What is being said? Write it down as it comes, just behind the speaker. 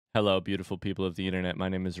Hello, beautiful people of the internet. My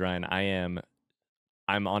name is Ryan.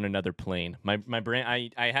 I'm on another plane. My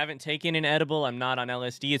brain I haven't taken an edible. I'm not on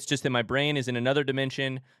LSD. It's just that my brain is in another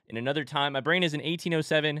dimension, in another time. My brain is in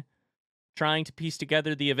 1807 trying to piece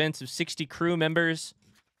together the events of 60 crew members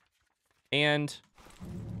and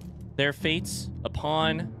their fates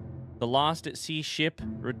upon the lost at sea ship,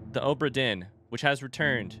 the Obra Dinn, which has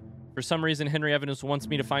returned. For some reason, Henry Evans wants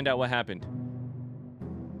me to find out what happened.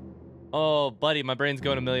 Oh, buddy, my brain's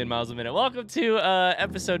going a million miles a minute. Welcome to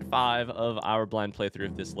episode 5 of our blind playthrough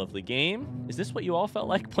of this lovely game. Is this what you all felt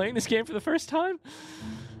like playing this game for the first time?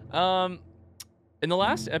 In the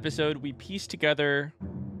last episode, we pieced together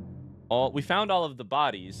we found all of the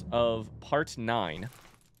bodies of part 9,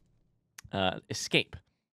 Escape.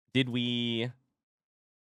 Did we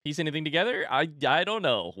piece anything together? I don't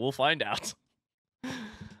know. We'll find out.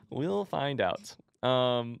 We'll find out.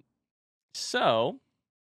 So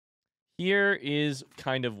here is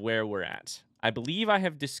kind of where we're at. I believe I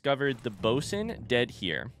have discovered the bosun dead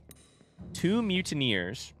here, 2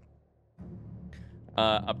 mutineers,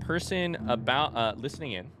 a person about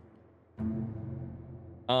listening in,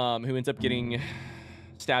 who ends up getting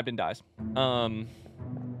stabbed and dies.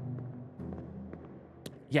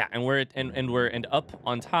 Yeah, and up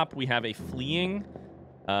on top we have a fleeing,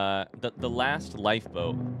 the last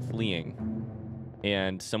lifeboat fleeing,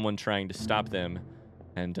 and someone trying to stop them.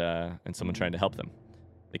 And someone trying to help them.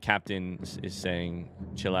 The captain is saying,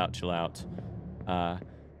 chill out, chill out.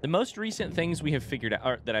 The most recent things we have figured out,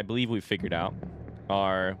 or that I believe we've figured out,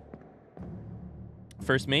 are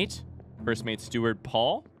first mate steward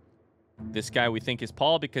Paul. This guy we think is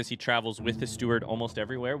Paul because he travels with the steward almost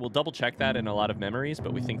everywhere. We'll double check that in a lot of memories,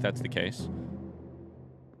 but we think that's the case.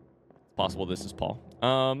 It's possible this is Paul.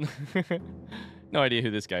 No idea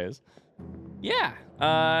who this guy is. Yeah,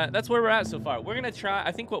 that's where we're at so far. We're gonna try.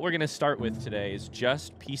 I think what we're gonna start with today is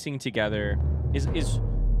just piecing together, is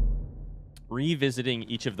revisiting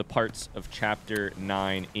each of the parts of chapter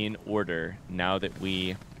 9 in order. Now that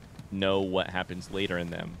we know what happens later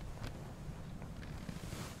in them,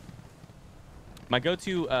 my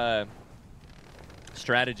go-to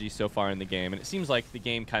strategy so far in the game, and it seems like the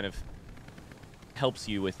game kind of helps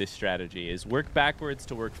you with this strategy, is work backwards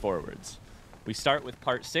to work forwards. We start with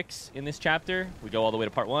part 6 in this chapter. We go all the way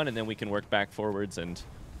to part 1, and then we can work back forwards and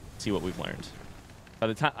see what we've learned.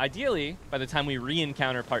 Ideally, by the time we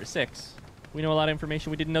re-encounter part 6, we know a lot of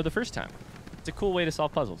information we didn't know the first time. It's a cool way to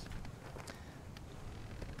solve puzzles.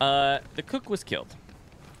 The cook was killed.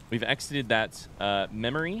 We've exited that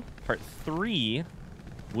memory. Part 3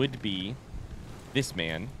 would be this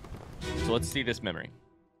man. So let's see this memory.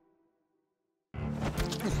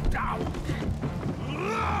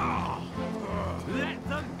 Let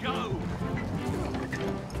them go!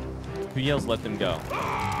 Who yells, let them go?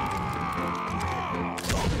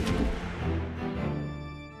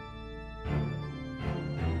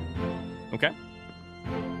 Okay.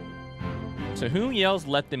 So who yells,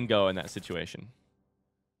 let them go in that situation?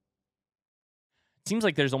 It seems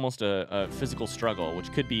like there's almost a physical struggle,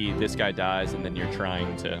 which could be this guy dies and then you're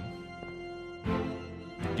trying to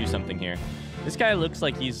do something here. This guy looks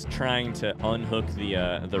like he's trying to unhook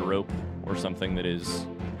the rope or something that is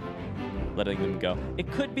letting them go. It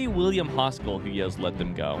could be William Hoskell who yells, let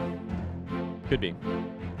them go. Could be.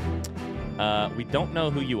 We don't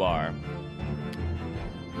know who you are.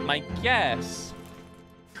 My guess,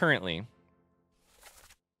 currently,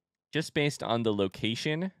 just based on the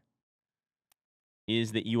location,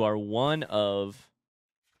 is that you are one of...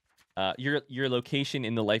 your location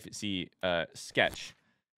in the Life at Sea sketch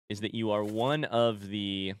is that you are one of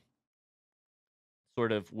the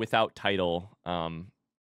sort of without title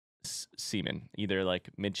seamen, either like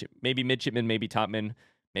maybe midshipman, maybe topman,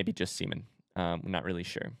 maybe just seaman. I'm not really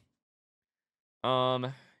sure.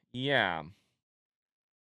 Yeah,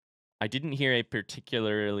 I didn't hear a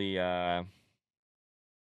particularly a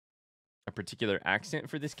particular accent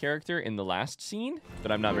for this character in the last scene,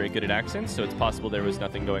 but I'm not very good at accents, so it's possible there was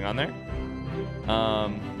nothing going on there.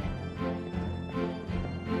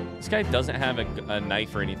 This guy doesn't have a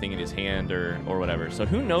knife or anything in his hand or whatever. So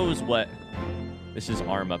who knows what... This is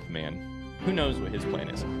Arm Up Man. Who knows what his plan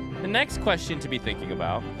is? The next question to be thinking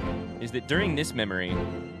about is that during this memory,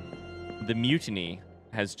 the mutiny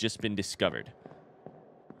has just been discovered.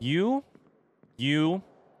 You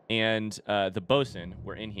and the bosun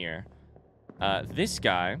were in here. This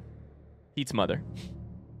guy, Pete's mother.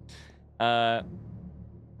 Why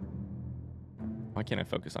can't I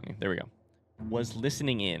focus on you? There we go. Was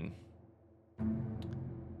listening in,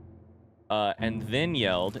 and then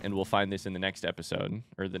yelled, and we'll find this in the next episode,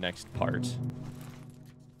 or the next part,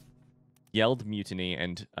 yelled mutiny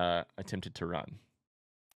and attempted to run.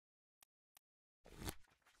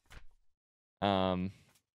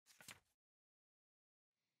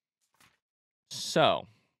 So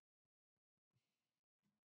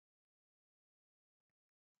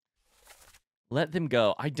let them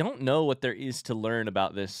go. I don't know what there is to learn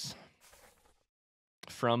about this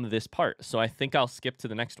from this part, so I think I'll skip to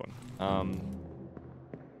the next one.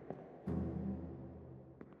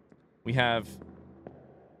 We have...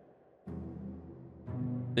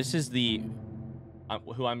 This is the...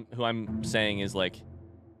 who I'm saying is like...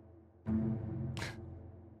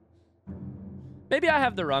 Maybe I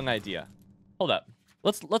have the wrong idea. Hold up.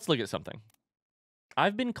 Let's look at something.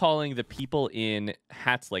 I've been calling the people in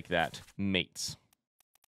hats like that mates.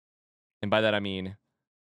 And by that I mean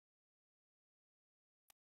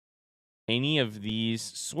any of these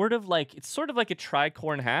sort of like... It's sort of like a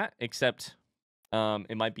tricorn hat, except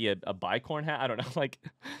it might be a bicorn hat. I don't know. Like,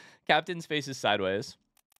 captain's faces sideways.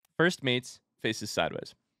 First mate's faces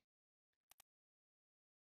sideways.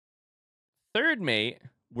 Third mate,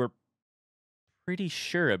 we're pretty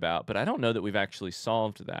sure about, but I don't know that we've actually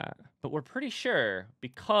solved that. But we're pretty sure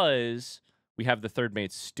because we have the third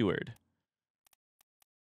mate's steward.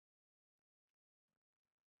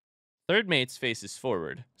 Third mate's faces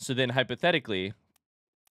forward. So then hypothetically,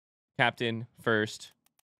 captain, first,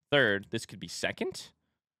 third, this could be second.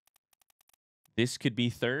 This could be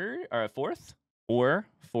third or fourth, or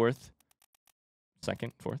fourth,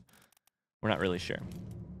 second, fourth. We're not really sure.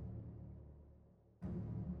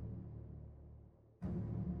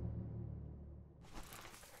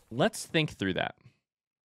 Let's think through that.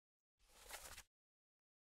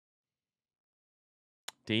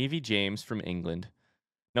 Davy James from England.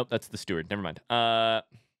 Nope, that's the steward. Never mind.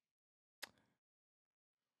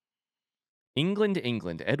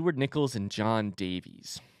 England. Edward Nichols and John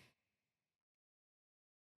Davies.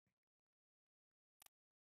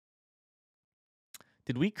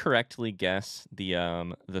 Did we correctly guess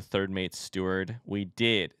the third mate's steward? We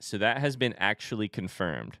did. So that has been actually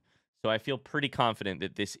confirmed. So I feel pretty confident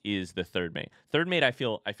that this is the third mate. Third mate I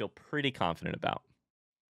feel pretty confident about.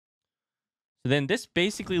 So then this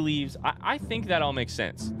basically leaves... I think that all makes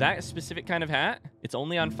sense. That specific kind of hat, it's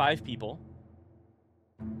only on 5 people.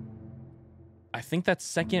 I think that's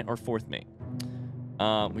second or fourth mate.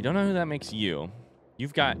 We don't know who that makes you.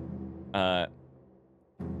 You've got...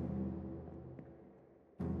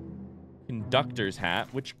 conductor's hat,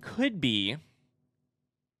 which could be...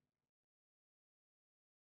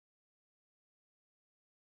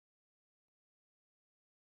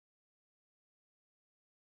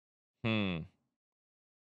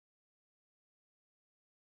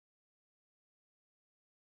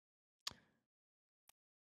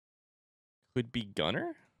 Could be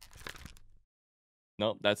gunner?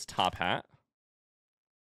 Nope, that's top hat.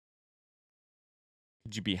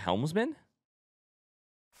 Could you be helmsman?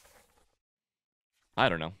 I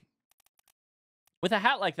don't know. With a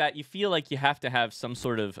hat like that, you feel like you have to have some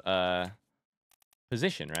sort of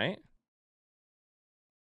position, right?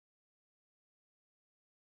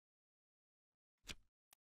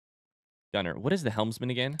 Gunner. What is the helmsman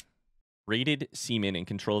again? Rated seaman in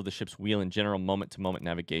control of the ship's wheel and general moment-to-moment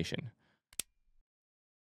navigation.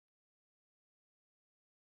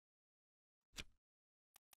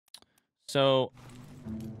 So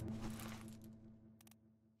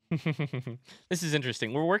this is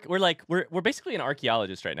interesting. We're basically an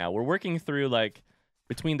archaeologist right now. We're working through like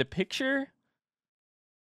between the pictures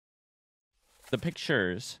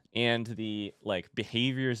and the like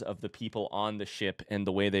behaviors of the people on the ship and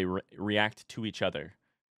the way they react to each other.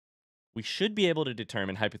 We should be able to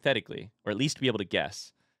determine hypothetically, or at least be able to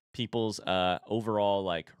guess, people's overall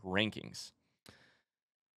like rankings.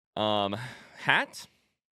 Hat.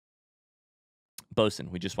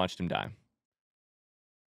 Bosun. We just watched him die.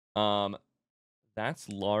 That's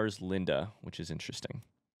Lars Linda, which is interesting.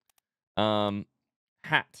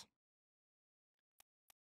 Hat.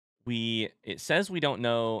 It says we don't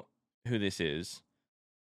know who this is.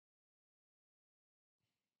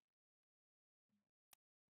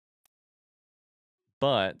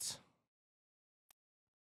 But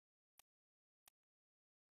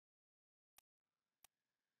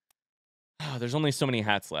there's only so many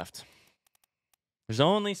hats left. There's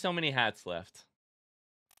only so many hats left.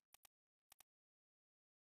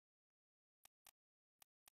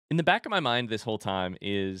 In the back of my mind this whole time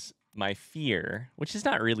is my fear, which is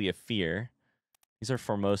not really a fear. These are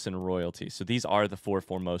Formosan royalty. So these are the 4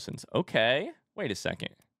 Formosans. Okay. Wait a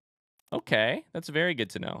second. Okay. That's very good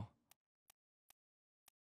to know.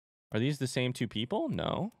 Are these the same 2 people?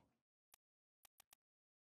 No.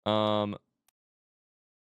 In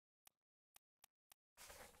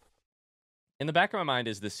the back of my mind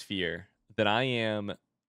is this fear that I am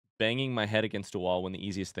banging my head against a wall when the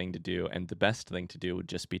easiest thing to do and the best thing to do would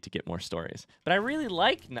just be to get more stories. But I really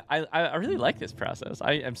like I really like this process.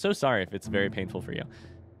 I am so sorry if it's very painful for you.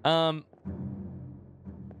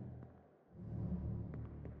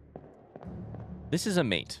 This is a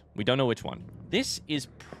mate. We don't know which one. This is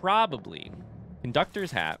probably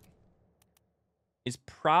conductor's hat. Is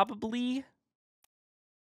probably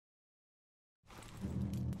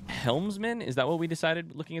helmsman. Is that what we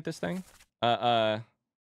decided looking at this thing?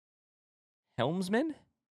 Helmsman?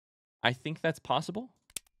 I think that's possible.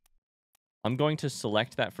 I'm going to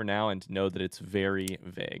select that for now and know that it's very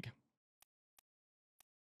vague.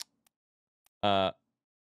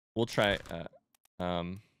 We'll try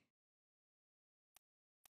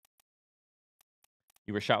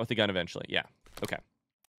you were shot with a gun eventually. Yeah. Okay.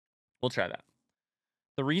 We'll try that.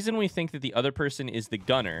 The reason we think that the other person is the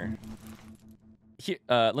gunner... Here,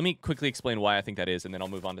 let me quickly explain why I think that is, and then I'll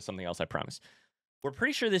move on to something else, I promise. We're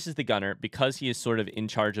pretty sure this is the gunner because he is sort of in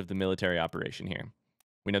charge of the military operation here.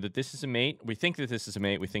 We know that this is a mate. We think that this is a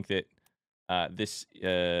mate. We think that this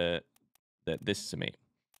is a mate.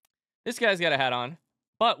 This guy's got a hat on,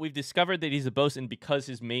 but we've discovered that he's a bosun because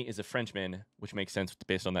his mate is a Frenchman, which makes sense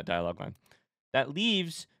based on that dialogue line. That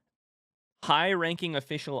leaves high-ranking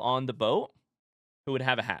official on the boat who would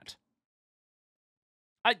have a hat.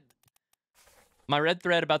 My red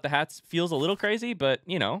thread about the hats feels a little crazy, but,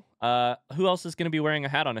 you know, who else is going to be wearing a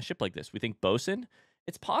hat on a ship like this? We think bosun.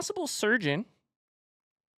 It's possible surgeon.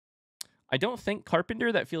 I don't think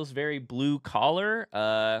carpenter. That feels very blue-collar.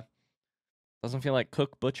 Doesn't feel like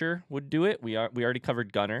cook, butcher would do it. We already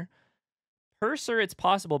covered gunner. Purser, it's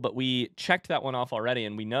possible, but we checked that one off already,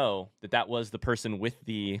 and we know that that was the person with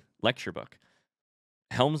the lecture book.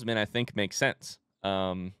 Helmsman, I think, makes sense.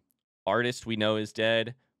 Artist, we know, is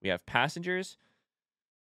dead. We have passengers.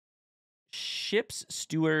 Ship's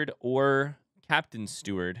steward or captain's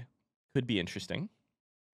steward could be interesting.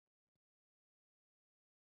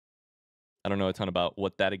 I don't know a ton about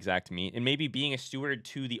what that exact means. And maybe being a steward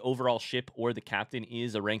to the overall ship or the captain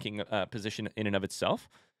is a ranking position in and of itself.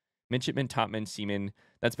 Midshipman, topman, seaman.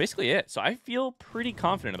 That's basically it. So I feel pretty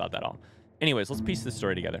confident about that all. Anyways, let's piece this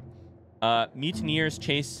story together. Mutineers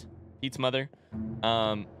chase Pete's mother.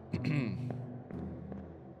 I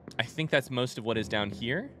think that's most of what is down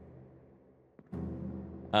here.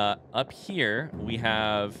 Up here, we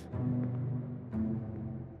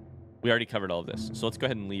already covered all of this. So let's go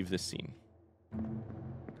ahead and leave this scene.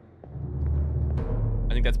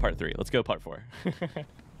 I think that's part 3. Let's go part 4.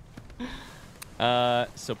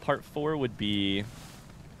 So part 4 would be...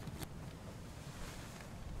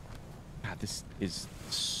 God, this is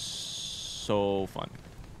so fun.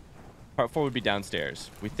 Part 4 would be downstairs.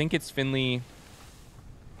 We think it's Finley...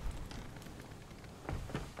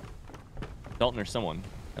 Dalton or someone,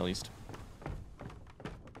 at least.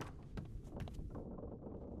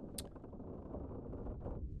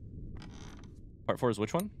 Part 4 is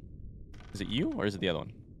which one? Is it you, or is it the other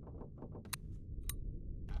one?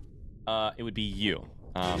 It would be you.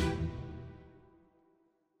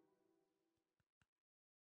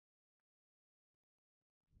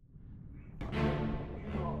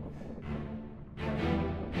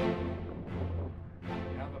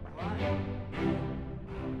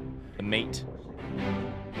 The mate.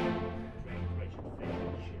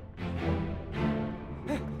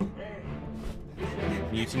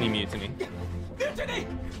 Mutiny, mutiny. Mutiny!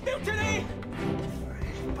 Mutiny!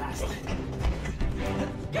 Bastard.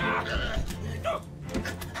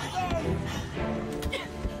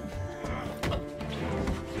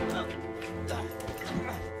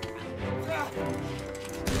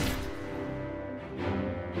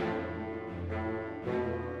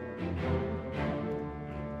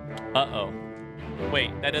 Uh-oh. Wait,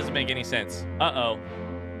 that doesn't make any sense. Uh-oh.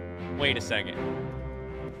 Wait a second.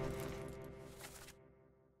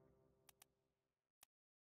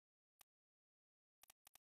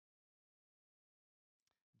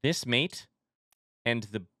 This mate and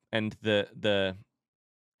the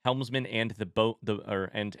helmsman and the boat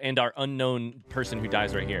and our unknown person who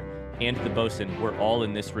dies right here and the bosun were all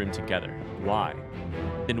in this room together. Why?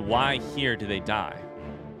 Then why here do they die?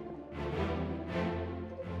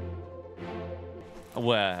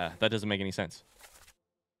 Well, that doesn't make any sense.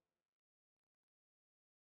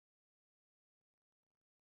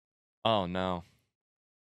 Oh no.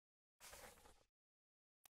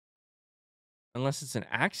 Unless it's an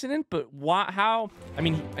accident, but why? How? I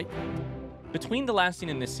mean, between the last scene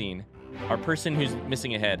and this scene, our person who's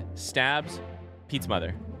missing a head stabs Pete's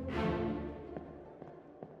mother.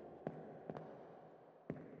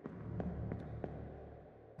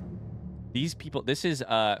 These people, this is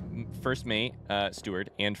first mate, steward,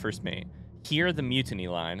 and first mate. hear the mutiny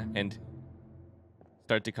line and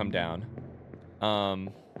start to come down.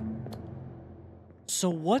 So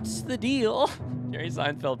what's the deal? Jerry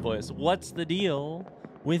Seinfeld voice. What's the deal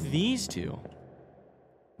with these two?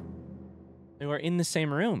 They were in the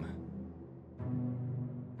same room.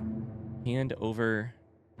 Hand over.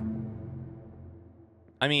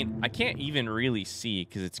 I mean, I can't even really see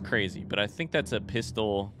because it's crazy, but I think that's a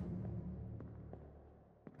pistol.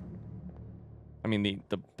 I mean,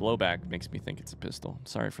 the blowback makes me think it's a pistol.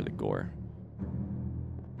 Sorry for the gore.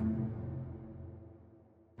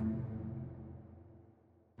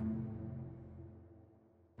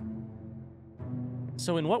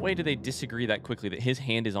 So in what way do they disagree that quickly that his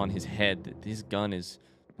hand is on his head, that his gun is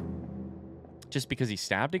just because he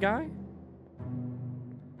stabbed a guy?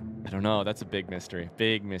 I don't know. That's a big mystery.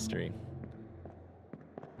 Big mystery.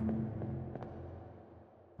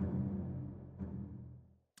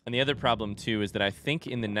 And the other problem too is that I think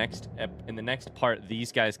in the next part,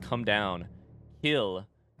 these guys come down, kill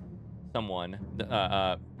someone.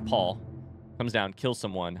 Paul comes down, kills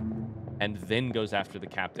someone, and then goes after the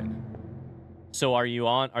captain. So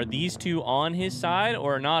are these two on his side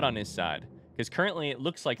or not on his side? Because currently it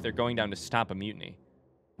looks like they're going down to stop a mutiny.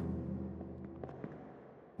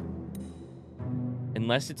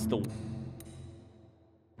 Unless it's the...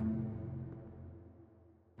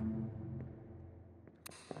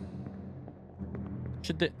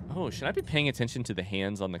 should I be paying attention to the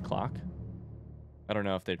hands on the clock? I don't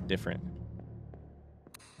know if they're different.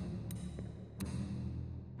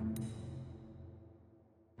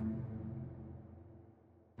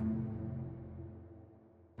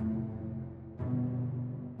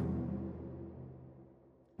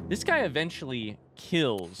 This guy eventually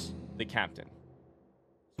kills the captain.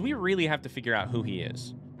 So we really have to figure out who he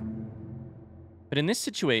is. But in this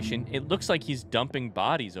situation, it looks like he's dumping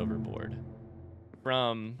bodies overboard.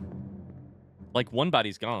 From... like, one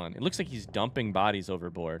body's gone. It looks like he's dumping bodies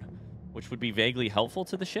overboard, which would be vaguely helpful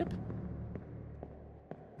to the ship.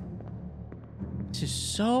 This is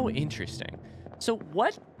so interesting. So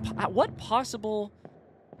what possible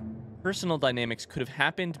personal dynamics could have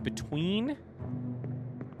happened between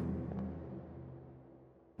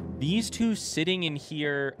these two sitting in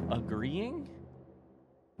here agreeing,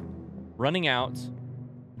 running out,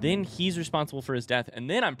 then he's responsible for his death, and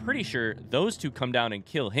then I'm pretty sure those two come down and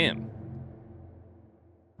kill him.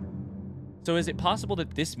 So is it possible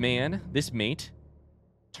that this mate,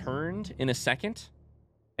 turned in a second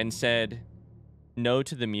and said no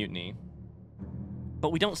to the mutiny?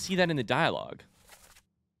 But we don't see that in the dialogue.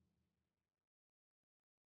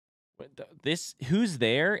 Who's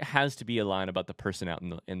there has to be a line about the person out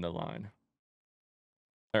in the line.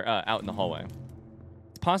 Or out in the hallway.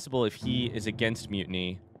 It's possible if he is against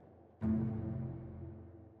mutiny.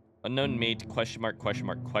 Unknown mate, question mark,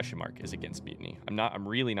 is against mutiny. I'm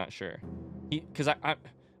really not sure. Because I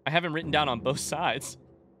have him written down on both sides.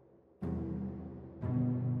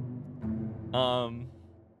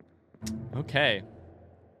 Okay.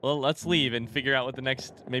 Well, let's leave and figure out what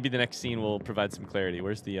maybe the next scene will provide some clarity.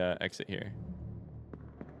 Where's the exit here?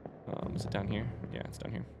 Is it down here? Yeah, it's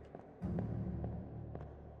down here.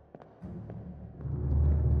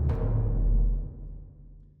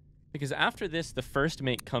 Because after this, the first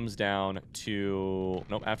mate comes down to...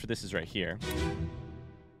 Nope, after this is right here.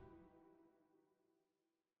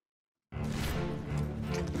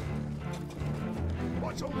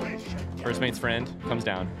 First mate's friend comes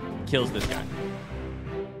down, kills this guy.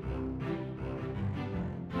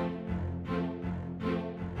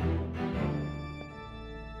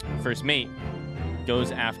 First mate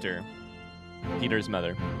goes after Pete's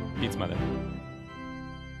mother.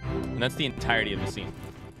 And that's the entirety of the scene.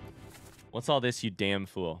 What's all this, you damn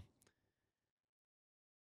fool?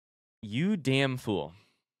 You damn fool.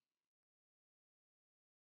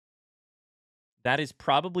 That is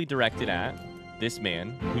probably directed at this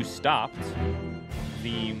man who stopped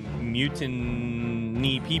the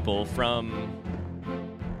mutiny people from...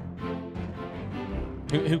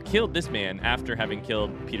 Who killed this man after having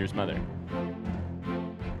killed Peter's mother.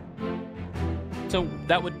 So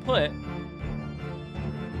that would put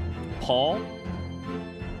Paul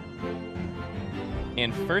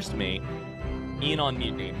and first mate in on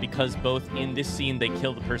mutiny, because both in this scene they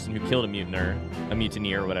kill the person who killed a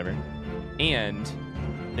mutineer or whatever, and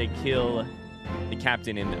they kill the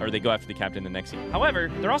captain or they go after the captain in the next scene.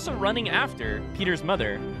 However, they're also running after Peter's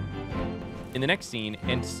mother in the next scene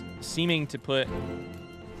and seeming to put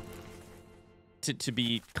to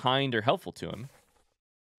be kind or helpful to him.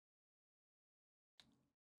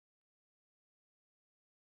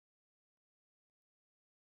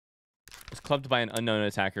 Was clubbed by an unknown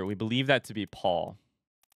attacker. We believe that to be Paul.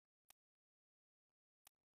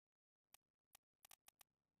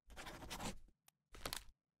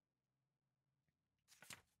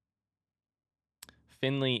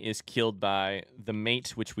 Finley is killed by the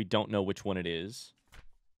mate, which we don't know which one it is.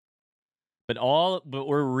 But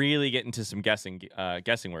we're really getting to some guessing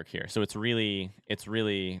work here. So it's really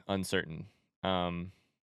uncertain.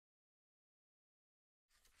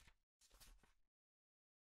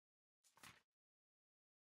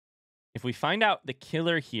 If we find out the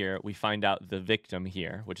killer here, we find out the victim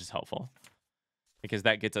here, which is helpful. Because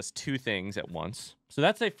that gets us two things at once. So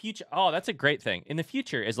that's a future... Oh, that's a great thing. In the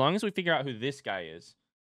future, as long as we figure out who this guy is,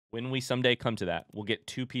 when we someday come to that, we'll get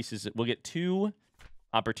two pieces... We'll get two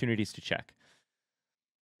opportunities to check.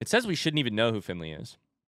 It says we shouldn't even know who Finley is.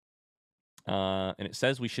 And it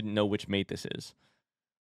says we shouldn't know which mate this is.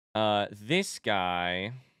 This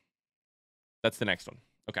guy... That's the next one.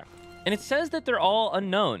 Okay. And it says that they're all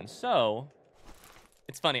unknown, so...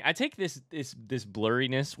 It's funny. I take this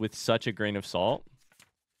blurriness with such a grain of salt,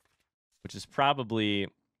 which is probably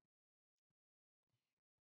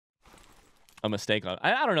a mistake on...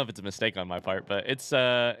 I don't know if it's a mistake on my part, but it's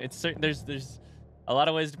certain. There's a lot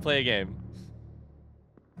of ways to play a game.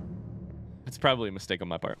 It's probably a mistake on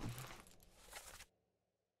my part.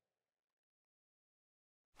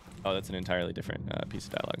 Oh, that's an entirely different piece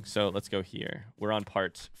of dialogue. So let's go here. We're on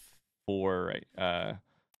part 4, right?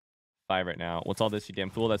 5 right now. What's all this, you damn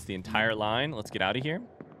fool? That's the entire line. Let's get out of here.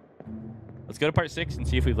 Let's go to part 6 and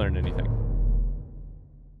see if we've learned anything.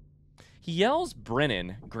 He yells,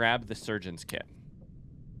 Brennan, grab the surgeon's kit.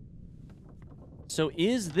 So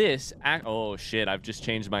is this... Oh, shit. I've just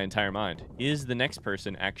changed my entire mind. Is the next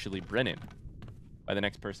person actually Brennan? By the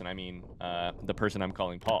next person, I mean the person I'm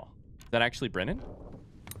calling Paul. Is that actually Brennan?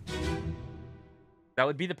 That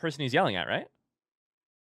would be the person he's yelling at, right?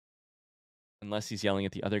 Unless he's yelling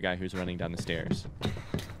at the other guy who's running down the stairs.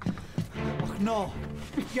 Oh, no.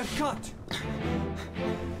 You're cut.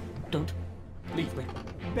 Don't leave me.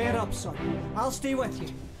 Bear up, son. I'll stay with you.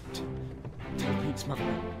 Tell Pete's mother.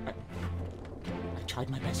 I tried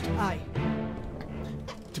my best. Aye.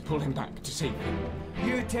 To pull him back, to save him.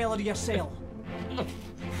 You tell her yourself.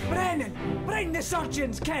 Brennan! Bring the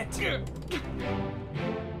surgeon's kit!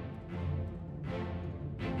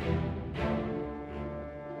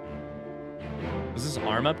 Is this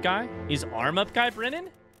Arm Up guy? Is Arm Up guy Brennan?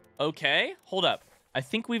 Okay, hold up. I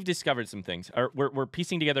think we've discovered some things. We're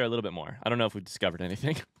piecing together a little bit more. I don't know if we've discovered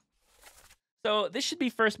anything. So this should be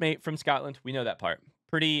first mate from Scotland. We know that part.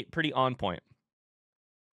 Pretty on point.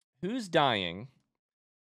 Who's dying?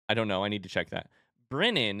 I don't know. I need to check that.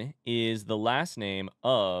 Brennan is the last name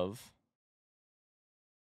of...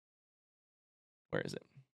 Where is it?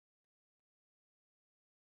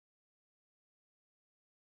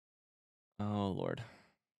 Oh, Lord.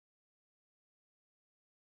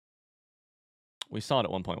 We saw it at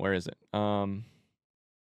one point. Where is it?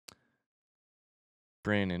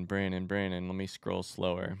 Brandon. Let me scroll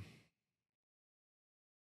slower.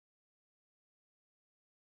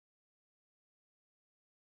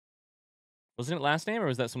 Wasn't it last name or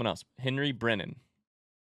was that someone else? Henry Brennan.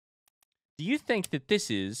 Do you think that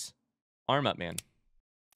this is Arm Up Man?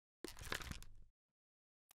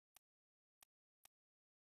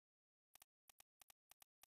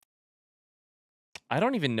 I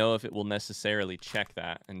don't even know if it will necessarily check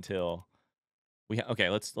that until we okay,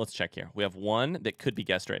 let's check here. We have 1 that could be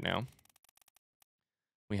guessed right now.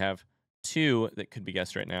 We have 2 that could be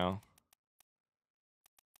guessed right now.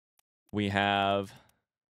 We're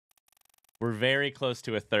very close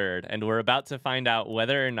to a 3rd, and we're about to find out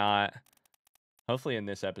whether or not, hopefully in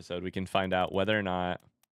this episode, we can find out whether or not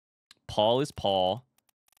Paul is Paul,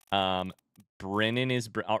 Brennan is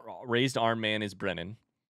Raised Arm Man is Brennan.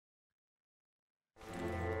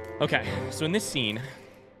 Okay, so in this scene,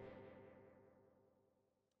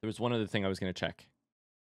 there was one other thing I was going to check.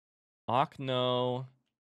 No,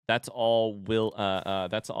 that's all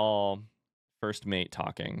that's all first mate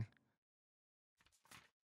talking.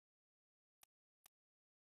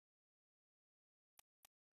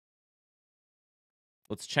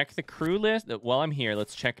 Let's check the crew list. While I'm here,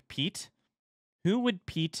 let's check Pete. Who would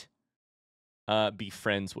Pete be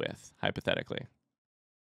friends with, hypothetically?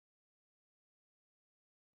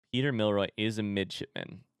 Peter Milroy is a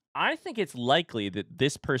midshipman. I think it's likely that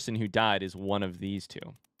this person who died is one of these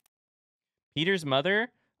two. Peter's mother,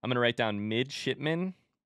 I'm going to write down midshipman,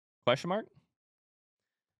 question mark.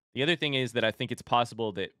 The other thing is that I think it's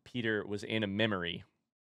possible that Peter was in a memory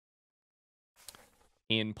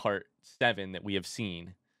in part 7 that we have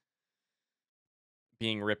seen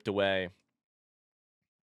being ripped away.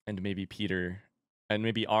 And maybe Peter, and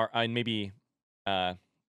maybe our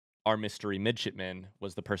mystery midshipman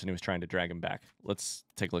was the person who was trying to drag him back. Let's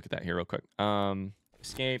take a look at that here real quick.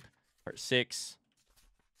 Escape, part 6.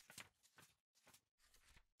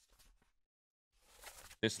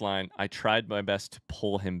 This line, I tried my best to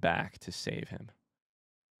pull him back to save him.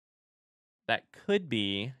 That could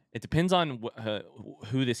be, it depends on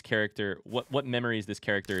who this character, what memories this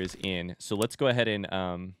character is in. So let's go ahead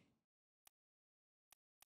and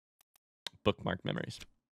bookmark memories.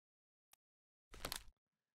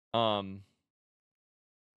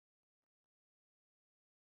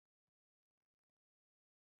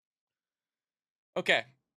 Okay.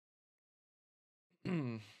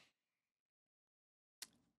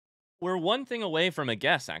 We're one thing away from a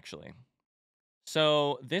guess, actually.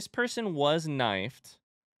 So this person was knifed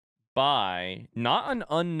by not an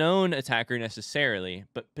unknown attacker necessarily,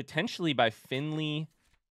 but potentially by Finley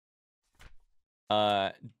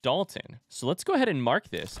Dalton. So let's go ahead and mark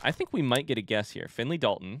this. I think we might get a guess here. Finley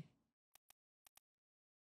Dalton.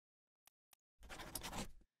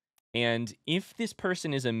 And if this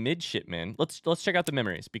person is a midshipman, let's check out the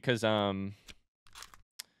memories because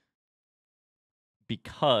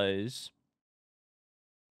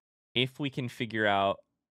if we can figure out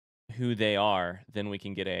who they are, then we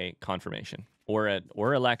can get a confirmation or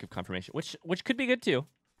a lack of confirmation, which could be good too.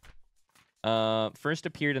 First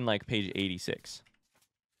appeared in like page 86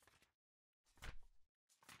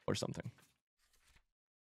 or something.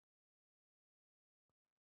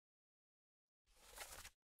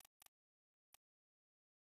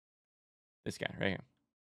 This guy right here.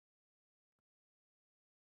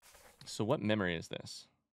 So what memory is this?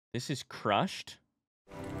 This is crushed.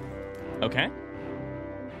 Okay.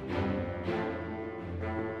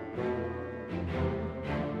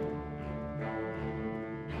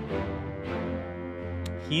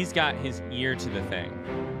 He's got his ear to the thing.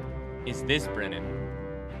 Is this Brennan?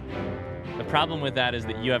 The problem with that is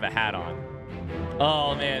that you have a hat on.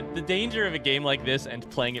 Oh, man. The danger of a game like this and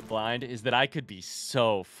playing it blind is that I could be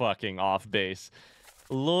so fucking off base.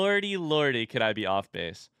 Lordy, lordy, could I be off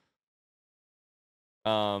base.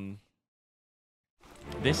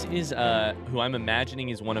 This is who I'm imagining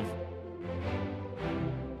is one of...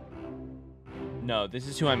 No, this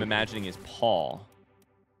is who I'm imagining is Paul.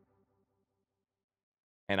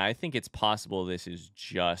 And I think it's possible this is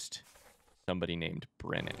just somebody named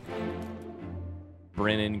Brennan.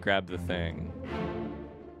 Brennan grabbed the thing.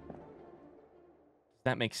 Does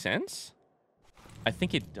that make sense? I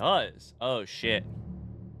think it does. Oh, shit.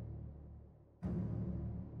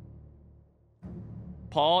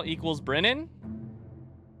 Paul equals Brennan?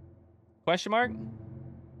 Question mark?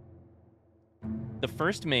 The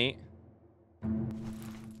first mate...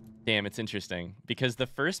 Damn, it's interesting. Because the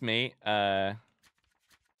first mate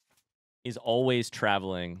is always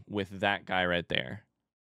traveling with that guy right there.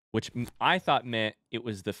 Which I thought meant it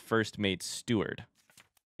was the first mate's steward.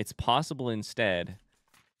 It's possible instead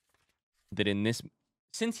that in this...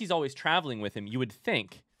 Since he's always traveling with him, you would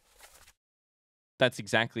think that's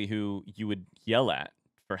exactly who you would yell at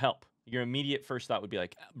for help. Your immediate first thought would be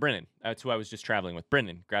like, Brennan, that's who I was just traveling with.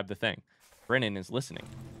 Brennan, grab the thing. Brennan is listening.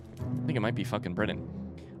 I think it might be fucking Brennan.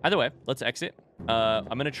 Either way, let's exit. I'm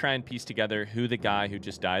going to try and piece together who the guy who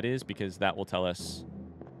just died is, because that will tell us...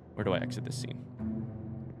 Where do I exit this scene?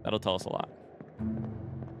 That'll tell us a lot.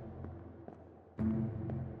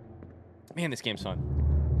 Man, this game's fun.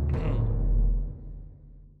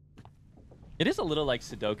 It is a little like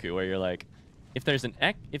Sudoku, where you're like, if there's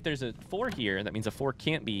a 4 here, that means a 4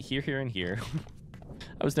 can't be here, here, and here.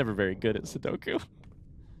 I was never very good at Sudoku.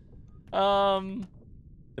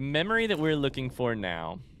 The memory that we're looking for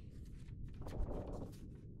now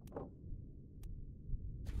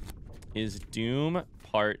is Doom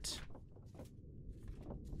part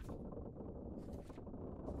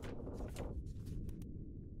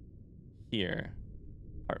here,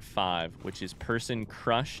 part 5, which is person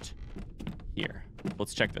crushed here.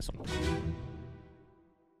 Let's check this one.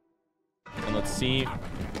 And let's see.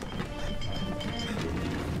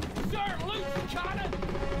 Sir, loose cannon!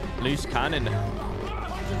 Loose cannon.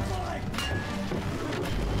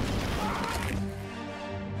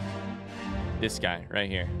 This guy right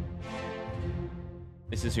here.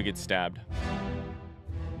 This is who gets stabbed.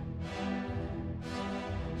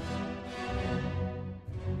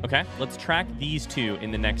 Okay, let's track these two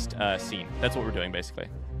in the next scene. That's what we're doing, basically.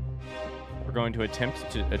 We're going to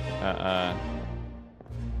attempt to...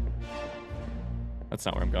 That's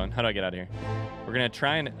not where I'm going. How do I get out of here? We're going to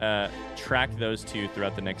try and track those two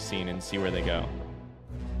throughout the next scene and see where they go.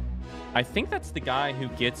 I think that's the guy who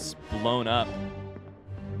gets blown up.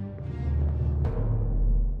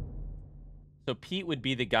 So Pete would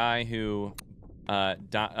be the guy who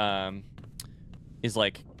is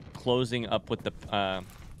like closing up with the...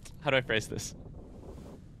 how do I phrase this?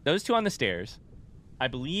 Those two on the stairs, I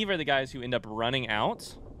believe, are the guys who end up running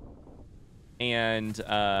out and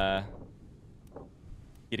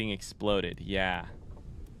Getting exploded. Yeah.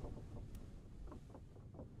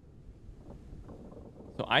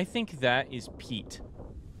 So I think that is Pete.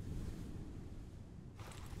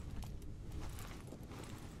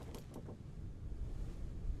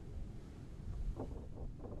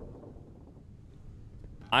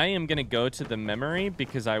 I am going to go to the memory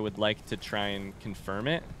because I would like to try and confirm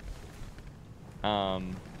it.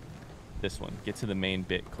 This one. Get to the main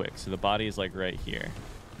bit quick. So the body is like right here.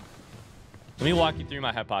 Let me walk you through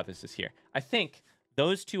my hypothesis here. I think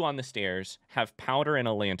those two on the stairs have powder and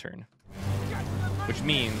a lantern, which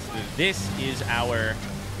means that this is our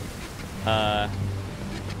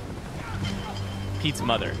Pete's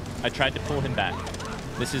mother. I tried to pull him back.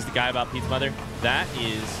 This is the guy about Pete's mother. That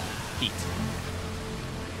is Pete.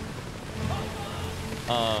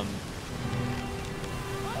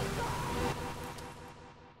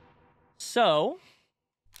 So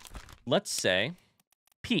let's say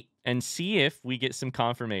Pete and see if we get some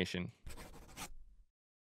confirmation.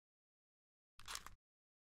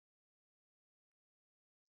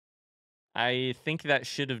 I think that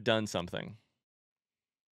should have done something.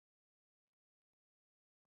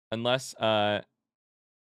 Unless I'm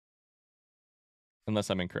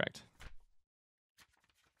incorrect.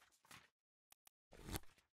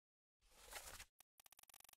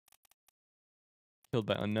 Killed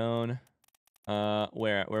by unknown.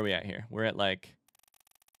 Where are we at here? We're at like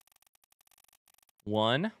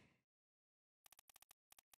 1,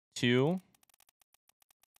 2,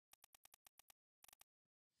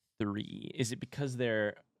 3. Is it because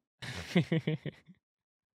they're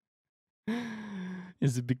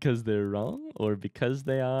Is it because they're wrong or because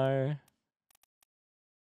they are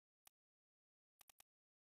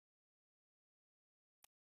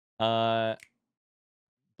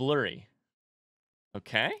blurry?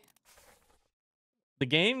 Okay. The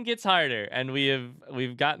game gets harder and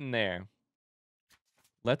we've gotten there.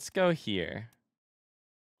 Let's go here.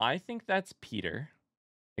 I think that's Peter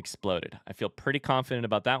exploded. I feel pretty confident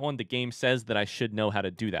about that one. The game says that I should know how to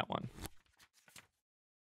do that one.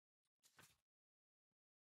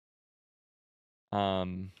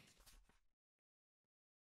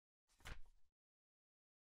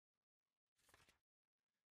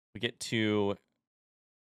 We get to...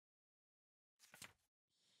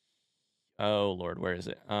 Oh, Lord, where is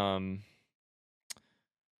it?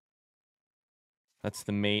 That's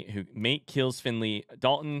the mate mate kills Finley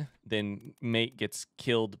Dalton. Then mate gets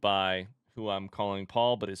killed by who I'm calling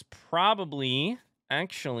Paul, but is probably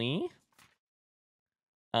actually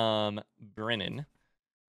Brennan.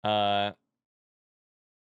 Oh,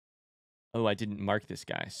 I didn't mark this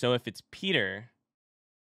guy. So if it's Peter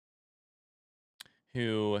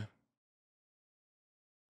who...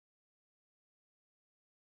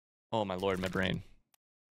 Oh, my Lord, my brain.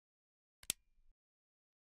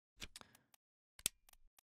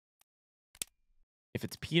 If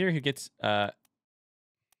it's Peter who gets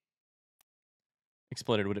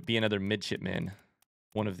exploded, would it be another midshipman?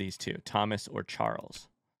 One of these two, Thomas or Charles?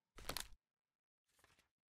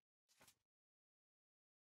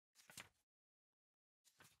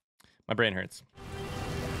 My brain hurts.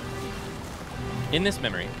 In this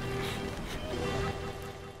memory...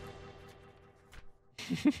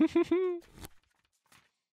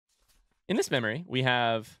 In this memory, we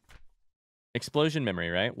have explosion memory,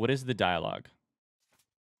 right? What is the dialogue?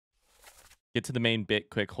 Get to the main bit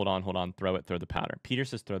quick. Hold on. Throw the powder. Peter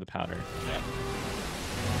says throw the powder. Yeah.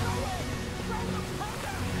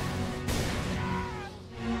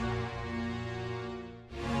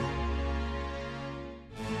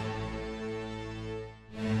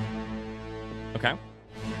 Okay.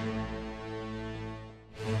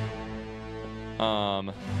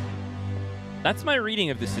 That's my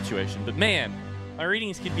reading of this situation, but man, my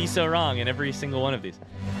readings could be so wrong in every single one of these.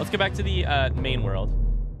 Let's go back to the main world.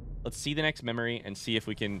 Let's see the next memory and see if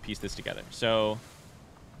we can piece this together. So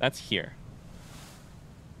that's here.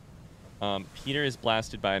 Peter is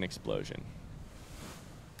blasted by an explosion.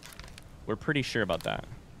 We're pretty sure about that.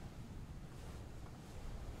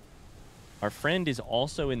 Our friend is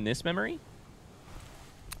also in this memory,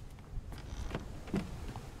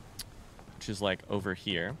 which is like over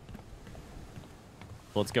here.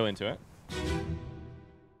 Let's go into it.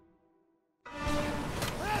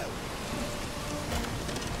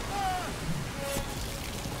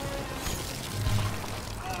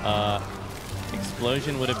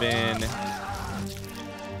 Explosion would have been... I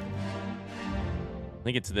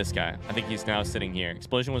think it's this guy. I think he's now sitting here.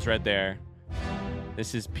 Explosion was right there.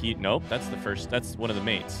 This is Pete. Nope, that's the first. That's one of the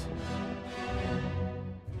mates.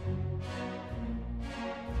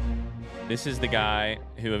 This is the guy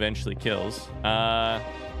who eventually kills.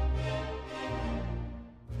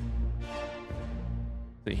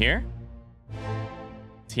 Is it here?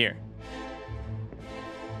 It's here.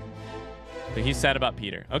 So he's sad about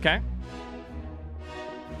Peter. Okay.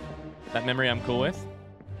 That memory I'm cool with.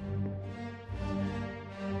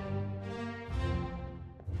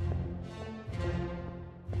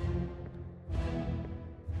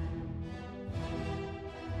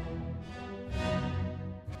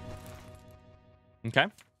 Okay.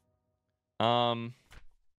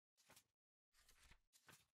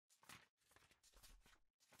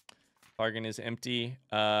 Bargain is empty.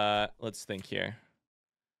 Let's think here.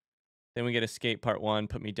 Then we get escape part 1.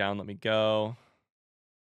 Put me down. Let me go.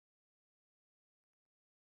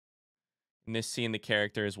 In this scene, the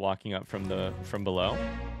character is walking up from below. All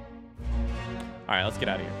right, let's get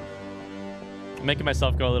out of here. I'm making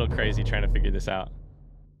myself go a little crazy trying to figure this out.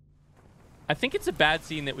 I think it's a bad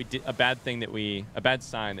scene that we did, a bad sign that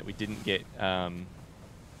we didn't get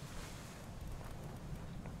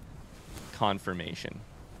confirmation,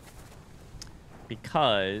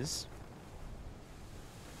 because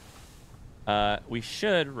we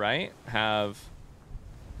should, right, have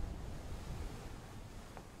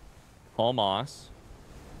Paul Moss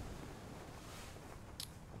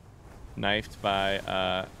knifed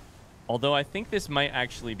by although I think this might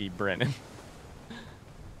actually be Brennan.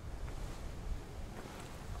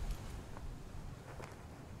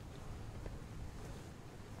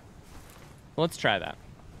 Let's try that.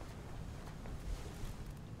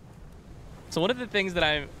 So one of the things that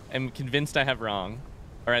I am convinced I have wrong,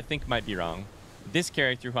 or I think might be wrong, this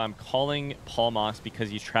character who I'm calling Paul Moss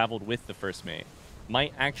because he traveled with the first mate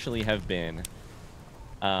might actually have been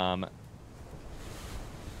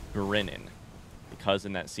Brennan. Because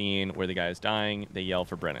in that scene where the guy is dying, they yell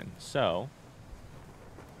for Brennan. So,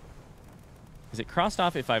 is it crossed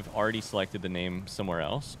off if I've already selected the name somewhere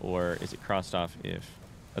else? Or is it crossed off if...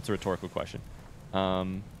 That's a rhetorical question.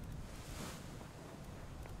 Okay.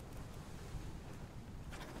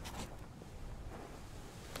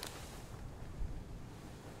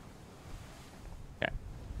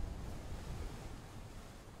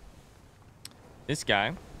 This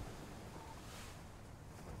guy.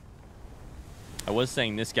 I was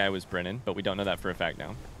saying this guy was Brennan, but we don't know that for a fact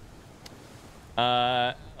now.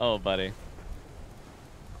 Oh, buddy.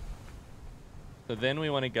 So then we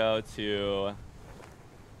want to go to...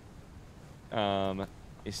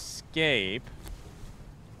 escape,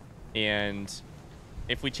 and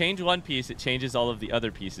if we change one piece, it changes all of the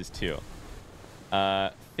other pieces too.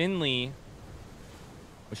 Finley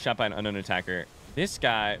was shot by an unknown attacker. This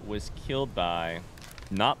guy was killed by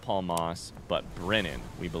not Paul Moss, but Brennan,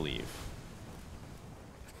 we believe.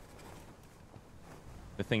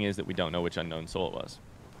 The thing is that we don't know which unknown soul it was,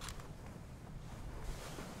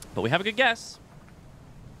 but we have a good guess.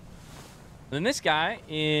 And then this guy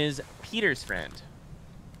is Peter's friend.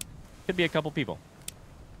 Could be a couple people.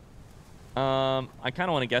 I kind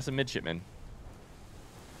of want to guess a midshipman.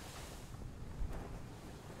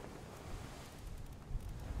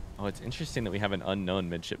 Oh, it's interesting that we have an unknown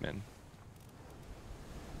midshipman.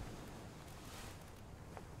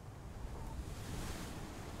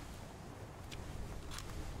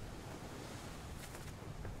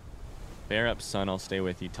 Bear up, son. I'll stay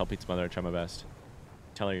with you. Tell Pete's mother I try my best.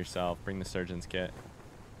 Tell her yourself. Bring the surgeon's kit.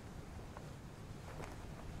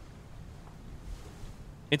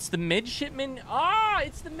 It's the midshipman. Ah,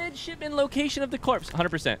 it's the midshipman location of the corpse.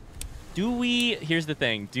 100%. Do we... Here's the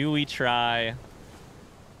thing. Do we try...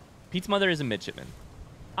 Pete's mother is a midshipman.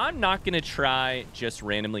 I'm not going to try just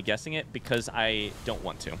randomly guessing it because I don't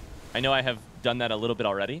want to. I know I have done that a little bit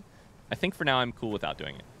already. I think for now I'm cool without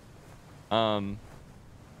doing it.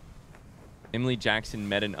 Emily Jackson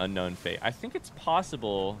met an unknown fate. I think it's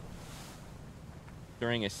possible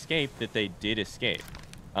during escape that they did escape.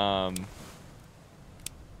 Alive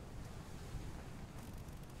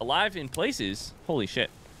in places? Holy shit.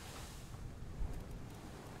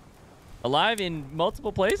 Alive in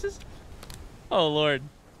multiple places? Oh, Lord.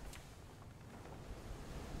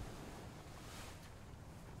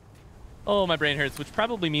 Oh, my brain hurts, which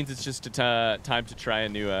probably means it's just time to try a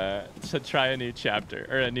new chapter,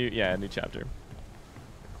 or a new chapter.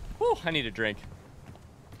 Whew, I need a drink.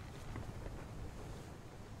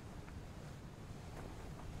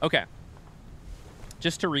 Okay.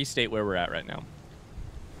 Just to restate where we're at right now.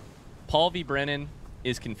 Paul v. Brennan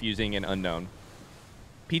is confusing and unknown.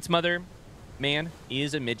 Pete's mother, man,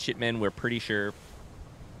 is a midshipman. We're pretty sure.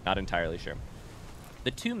 Not entirely sure.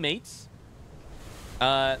 The two mates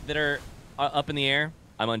that are up in the air,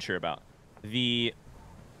 I'm unsure about. The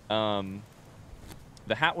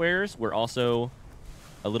hat wearers, we're also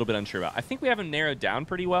a little bit unsure about. I think we have them narrowed down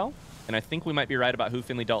pretty well, and I think we might be right about who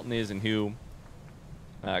Finley Dalton is and who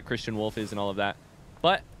Christian Wolf is and all of that.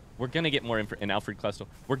 But we're gonna get more info in Alfred Klestel.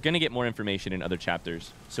 We're gonna get more information in other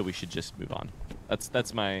chapters, so we should just move on.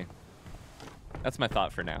 That's my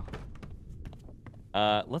thought for now.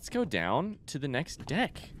 Let's go down to the next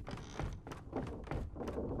deck.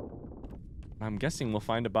 I'm guessing we'll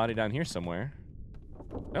find a body down here somewhere.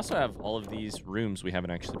 We also have all of these rooms we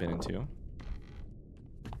haven't actually been into.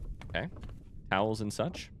 Okay. Towels and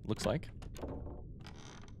such, looks like.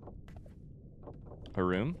 A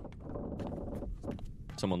room.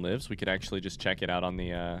 Someone lives. We could actually just check it out on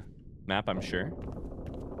the map, I'm sure.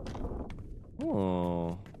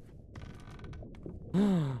 Oh.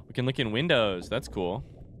 We can look in windows. That's cool.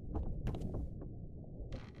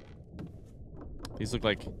 These look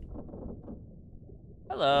like...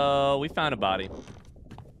 Hello, we found a body.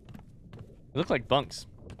 They look like bunks.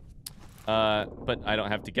 But I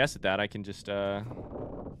don't have to guess at that. I can just... We're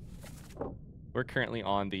currently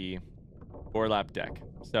on the Orlap deck.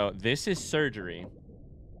 So this is surgery.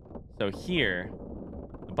 So here,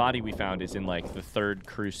 the body we found is in like the third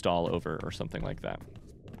crew stall over or something like that.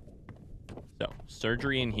 So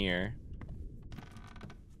surgery in here.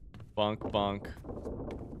 Bunk, bunk.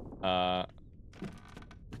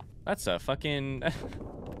 That's a fucking...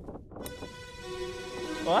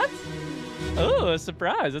 What? Oh, a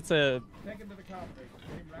surprise. It's a... Take him to the cockpit.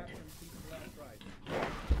 Get him wrapped and keep him left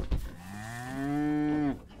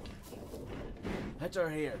right. Hit her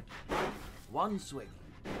here. One swing.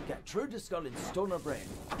 Get through the skull and stun her brain.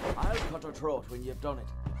 I'll cut her throat when you've done it.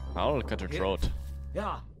 I'll cut her throat.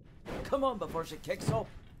 Yeah. Come on before she kicks up.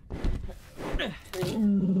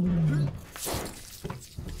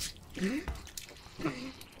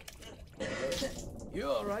 You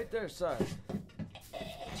all right there, sir?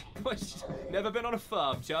 Never been on a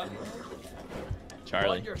farm, Charlie.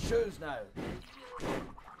 Charlie. Find your shoes now.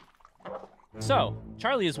 So,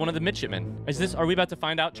 Charlie is one of the midshipmen. Are we about to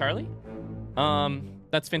find out Charlie?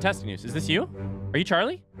 That's fantastic news. Is this you? Are you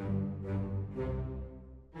Charlie?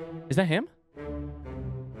 Is that him?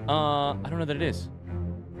 I don't know that it is.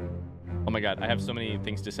 Oh my god, I have so many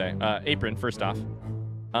things to say. Apron, first off.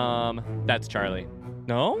 That's Charlie.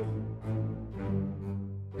 No?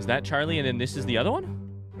 Is that Charlie and then this is the other one?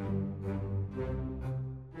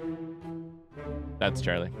 That's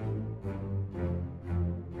Charlie.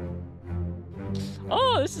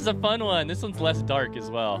 Oh, this is a fun one. This one's less dark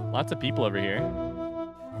as well. Lots of people over here.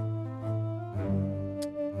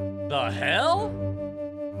 The hell?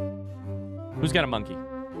 Who's got a monkey?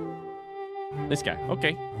 This guy.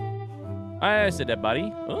 Okay. It's a dead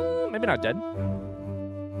body. Oh, maybe not dead.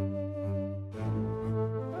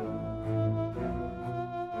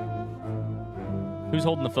 Who's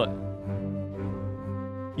holding the foot?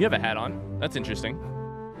 You have a hat on. That's interesting.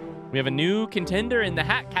 We have a new contender in the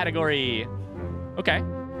hat category. Okay.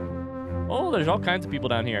 Oh, there's all kinds of people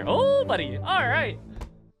down here. Oh, buddy. All right.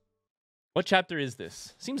 What chapter is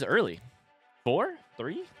this? Seems early. 4?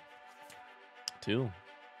 3? 2.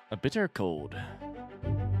 A bitter cold.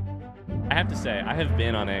 I have to say, I have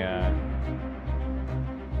been on a...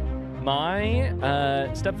 my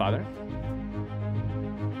stepfather,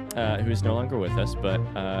 who is no longer with us, but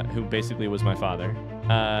who basically was my father,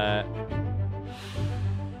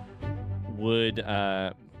 would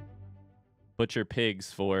butcher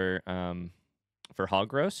pigs for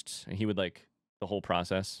hog roasts. And he would like the whole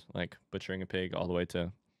process, like butchering a pig all the way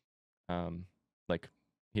to like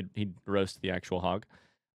he'd roast the actual hog.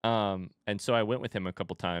 And so I went with him a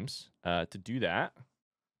couple times to do that.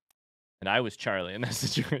 And I was Charlie in that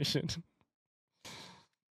situation.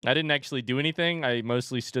 I didn't actually do anything. I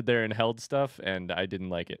mostly stood there and held stuff, and I didn't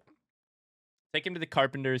like it. Take him to the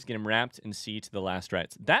carpenters, get him wrapped, and see to the last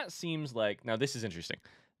rites. That seems like... Now, this is interesting.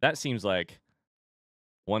 That seems like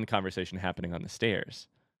one conversation happening on the stairs.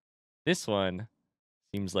 This one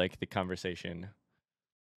seems like the conversation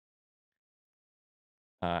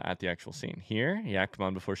at the actual scene. Here? Yeah, come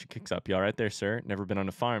on before she kicks up. You all right there, sir? Never been on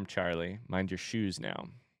a farm, Charlie. Mind your shoes now.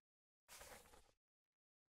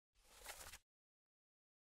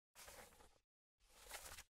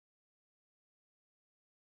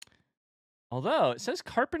 Although, it says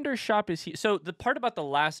carpenter's shop is here. So the part about the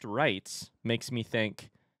last rites makes me think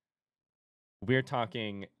we're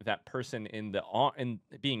talking that person in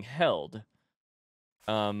being held.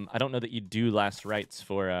 I don't know that you do last rites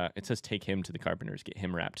for... it says take him to the carpenters, get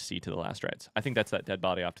him wrapped, see to the last rites. I think that's that dead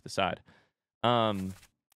body off to the side. God,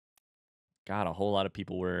 a whole lot of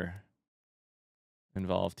people were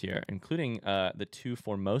involved here, including the two of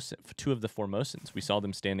the Formosans. We saw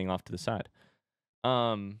them standing off to the side.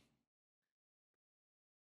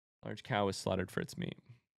 Large cow was slaughtered for its meat.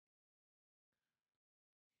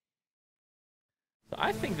 So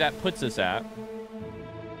I think that puts us at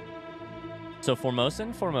So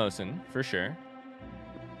Formosan, for sure.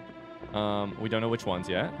 We don't know which ones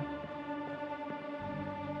yet.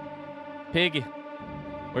 Pig.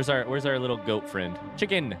 Where's our little goat friend?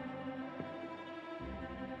 Chicken.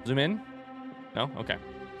 Zoom in? No? Okay.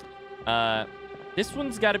 This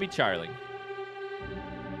one's got to be Charlie.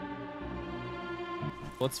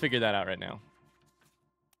 Let's figure that out right now.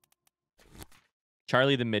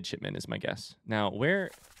 Charlie the midshipman is my guess. Now,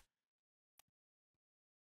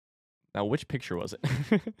 which picture was it?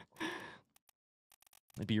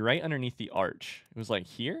 It'd be right underneath the arch. It was like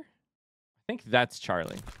here? I think that's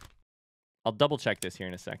Charlie. I'll double check this here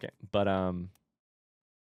in a second. But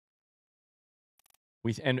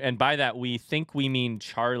and by that we think we mean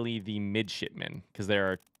Charlie the midshipman, because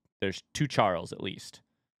there's 2 Charles at least.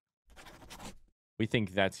 We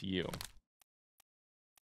think that's you.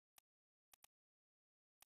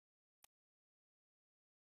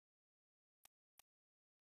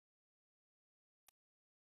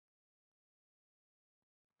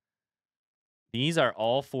 These are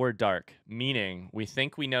all 4 dark, meaning we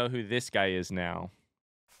think we know who this guy is now.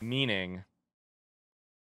 Meaning,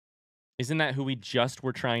 isn't that who we just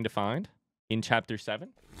were trying to find in chapter 7?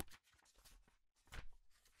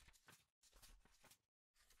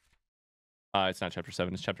 It's not chapter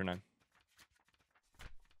 7, it's chapter 9.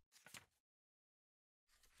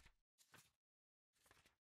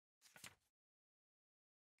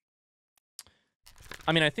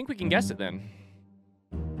 I mean, I think we can guess it then.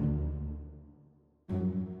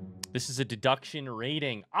 This is a deduction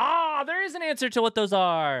rating. Ah, there is an answer to what those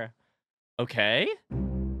are. Okay.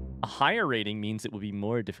 A higher rating means it will be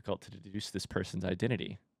more difficult to deduce this person's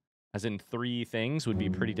identity. As in 3 things would be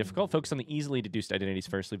pretty difficult. Focus on the easily deduced identities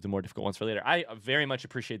first. Leave the more difficult ones for later. I very much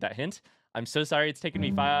appreciate that hint. I'm so sorry it's taken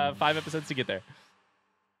me 5 episodes to get there.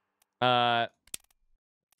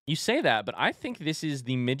 You say that, but I think this is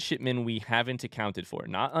the midshipman we haven't accounted for.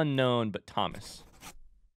 Not unknown, but Thomas.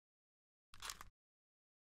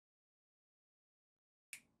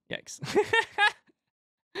 Yikes.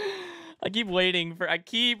 I keep waiting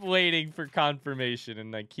for confirmation,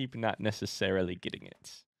 and I keep not necessarily getting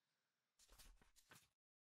it.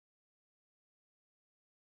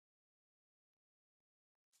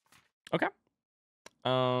 Okay.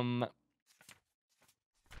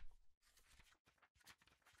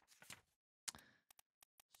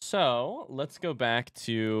 So let's go back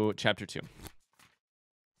to chapter 2.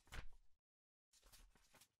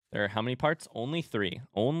 There are how many parts? Only 3.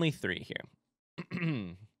 Only 3 here.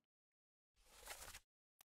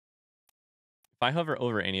 If I hover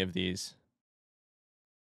over any of these,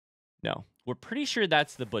 no. We're pretty sure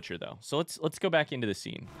that's the butcher, though. So let's go back into the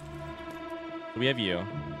scene. We have you.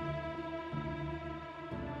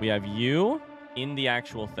 We have you in the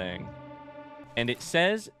actual thing. And it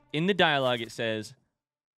says, in the dialogue, it says,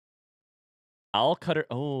 I'll cut her.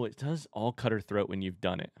 Oh, it does I'll cut her throat when you've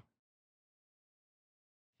done it.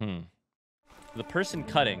 The person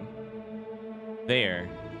cutting there,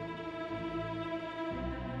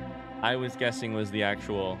 I was guessing was the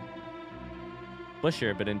actual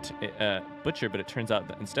butcher, but it turns out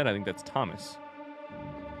that instead I think that's Thomas.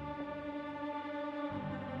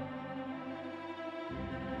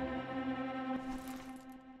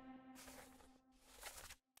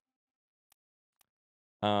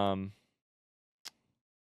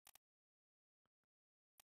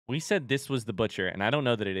 We said this was the butcher, and I don't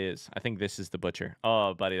know that it is. I think this is the butcher.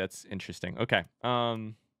 Oh, buddy, that's interesting. Okay.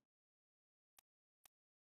 So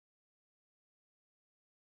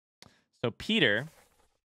Peter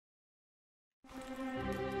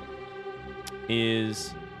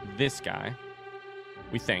is this guy,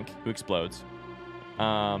 we think, who explodes.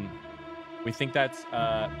 We think that's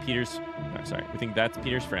Peter's. No, sorry. We think that's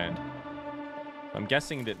Peter's friend. I'm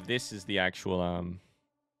guessing that this is the actual.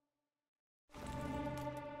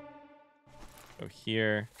 Go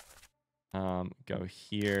here. Go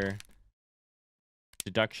here.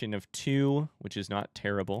 Deduction of 2, which is not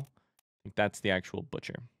terrible. I think that's the actual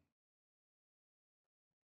butcher.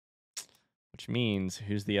 Which means,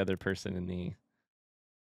 who's the other person in the...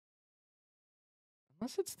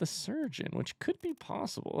 Unless it's the surgeon, which could be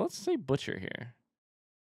possible. Let's say butcher here.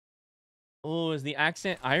 Oh, is the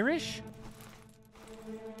accent Irish?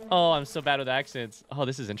 Oh, I'm so bad with accents. Oh,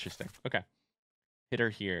 this is interesting. Okay. Hit her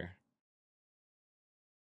here.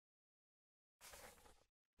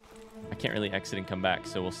 I can't really exit and come back,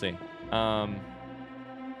 so we'll see.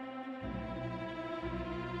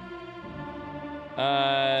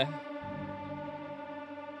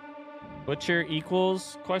 Butcher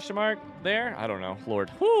equals question mark there? I don't know. Lord.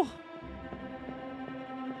 Whew.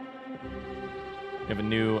 We have a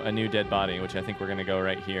new dead body, which I think we're gonna go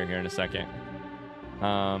right here in a second.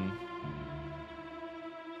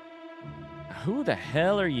 Who the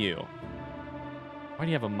hell are you? Why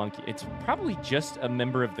do you have a monkey? It's probably just a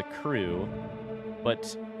member of the crew,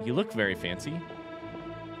 but you look very fancy.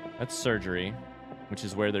 That's surgery, which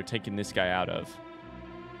is where they're taking this guy out of.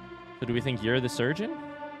 So do we think you're the surgeon?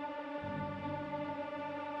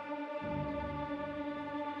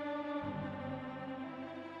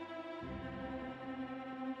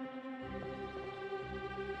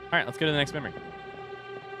 All right, let's go to the next memory.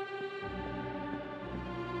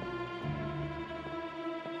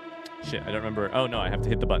 Shit, I don't remember. Oh, no, I have to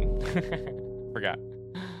hit the button. Forgot.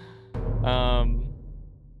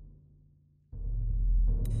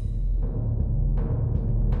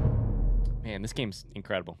 Man, this game's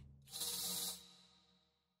incredible.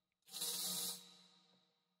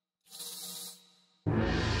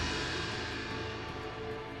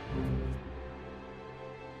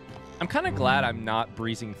 I'm kind of glad I'm not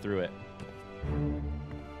breezing through it.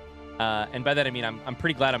 And by that I mean I'm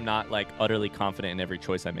pretty glad I'm not like utterly confident in every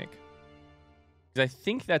choice I make. Because I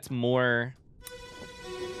think that's more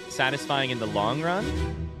satisfying in the long run.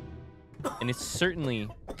 And it's certainly...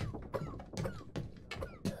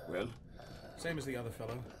 Well? Same as the other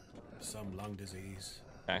fellow. Some lung disease.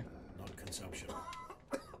 Okay. Not consumption.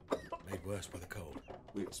 Made worse by the cold.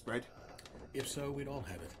 Will it spread? If so, we'd all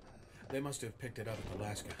have it. They must have picked it up at the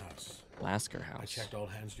Lasker house. Lasker house. I checked all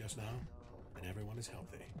hands just now, and everyone is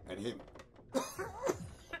healthy. And him?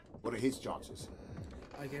 What are his chances?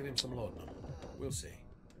 I gave him some laudanum. We'll see.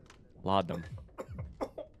 Laudanum.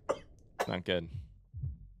 Not good.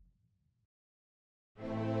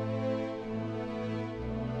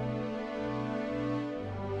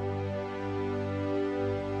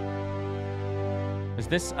 Is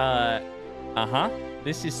this,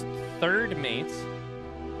 This is third mate.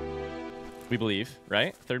 We believe,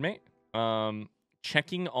 right? Third mate?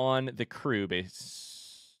 Checking on the crew base.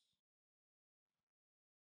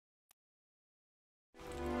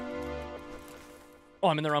 Oh,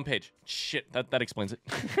 I'm in the wrong page. Shit, that explains it.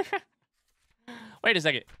 Wait a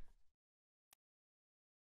second.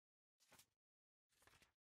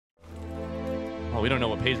 Oh, we don't know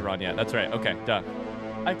what page we're on yet. That's right. Okay, duh.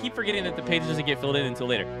 I keep forgetting that the page doesn't get filled in until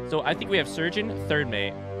later. So I think we have surgeon, third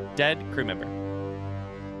mate, dead crew member.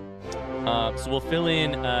 So we'll fill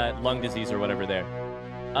in lung disease or whatever there.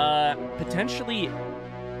 Potentially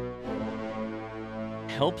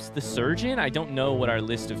helps the surgeon. I don't know what our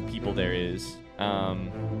list of people there is.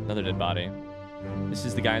 Another dead body. This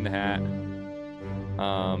is the guy in the hat.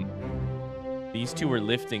 These two were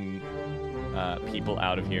lifting people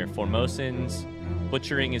out of here. Formosans.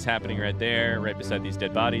 Butchering is happening right there, right beside these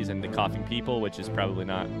dead bodies and the coughing people, which is probably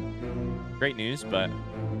not great news, but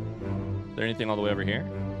is there anything all the way over here?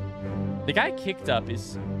 The guy kicked up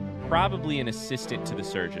is probably an assistant to the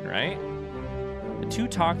surgeon, right? The two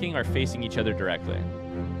talking are facing each other directly.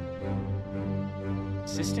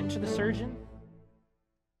 Assistant to the surgeon?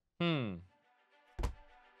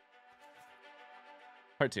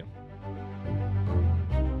 Part 2.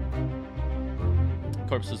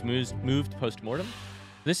 Corpse was moved post-mortem.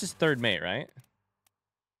 This is third mate, right?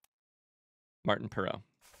 Martin Perot.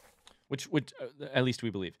 Which at least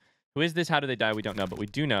we believe. Who is this? How do they die? We don't know, but we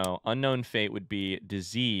do know. Unknown fate would be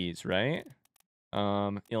disease, right?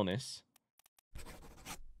 Illness.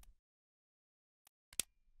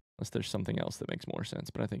 Unless there's something else that makes more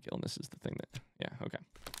sense, but I think illness is the thing that... Yeah, okay.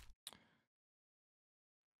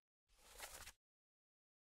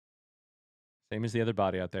 Same as the other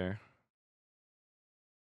body out there.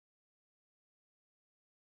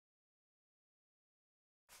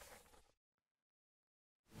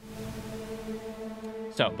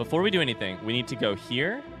 So, before we do anything, we need to go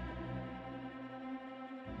here.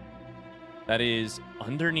 That is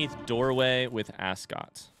underneath doorway with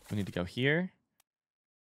Ascot. We need to go here.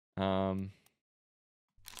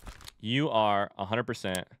 You are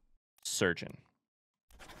 100% surgeon.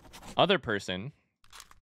 Other person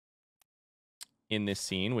in this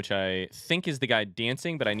scene, which I think is the guy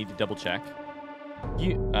dancing, but I need to double check.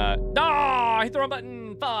 You, I hit the wrong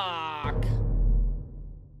button. Fuck.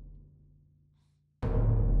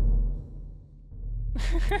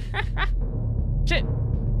 Shit.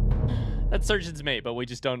 That's surgeon's mate, but we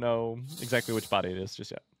just don't know exactly which body it is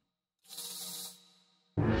just yet.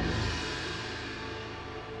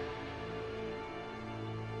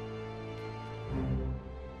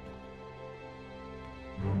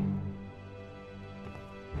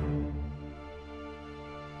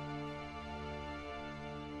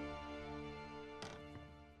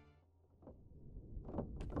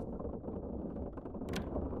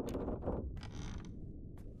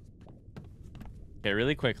 Okay,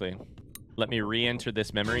 really quickly, let me re-enter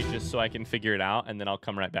this memory just so I can figure it out, and then I'll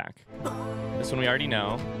come right back. This one we already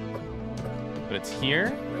know. But it's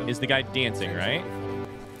here. Is the guy dancing, right?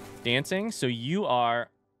 Dancing. So you are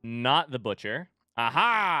not the butcher.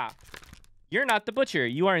 Aha! You're not the butcher.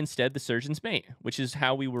 You are instead the surgeon's mate, which is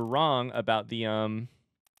how we were wrong about the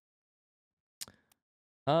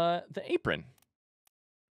apron.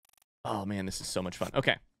 Oh man, this is so much fun.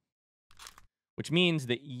 Okay. Which means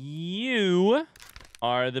that you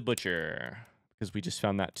are the butcher, because we just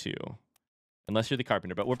found that too. Unless you're the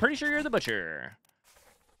carpenter, but we're pretty sure you're the butcher.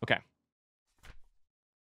 Okay.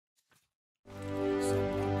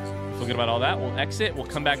 Feel good about all that. We'll exit. We'll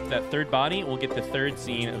come back to that third body. We'll get the third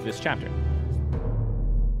scene of this chapter.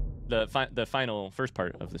 The final first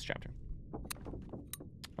part of this chapter.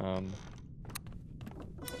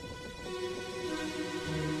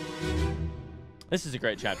 This is a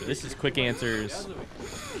great chapter. This is quick answers.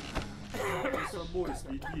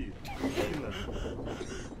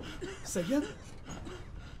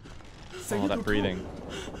 Oh, that breathing.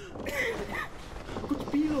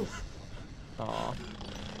 Aw.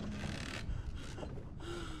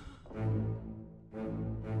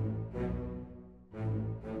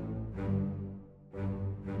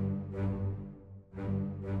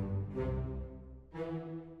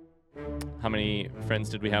 How many friends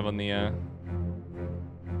did we have on the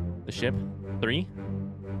ship? 3?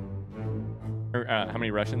 Or how many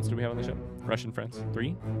Russians did we have on the ship? Russian friends?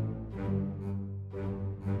 3?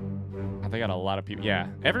 Oh, they got a lot of people. Yeah,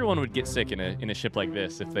 everyone would get sick in a ship like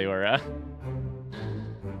this if they were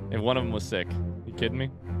if one of them was sick. You kidding me?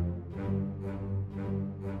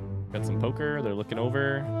 Got some poker. They're looking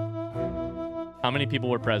over. How many people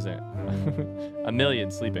were present? 1 million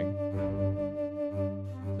sleeping.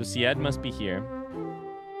 So Syed must be here.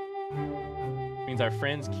 Means our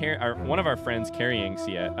friends one of our friends carrying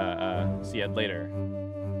Syed later.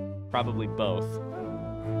 Probably both.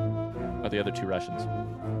 Or the other 2 Russians.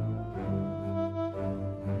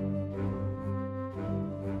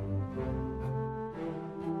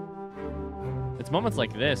 It's moments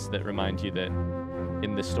like this that remind you that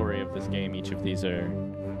in the story of this game, each of these are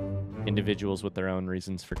individuals with their own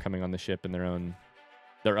reasons for coming on the ship and their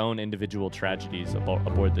own individual tragedies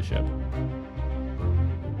aboard the ship.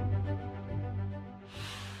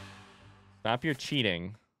 Stop your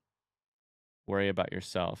cheating. Worry about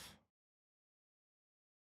yourself.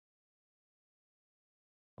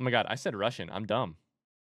 Oh my god, I said Russian. I'm dumb.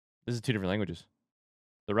 This is 2 different languages.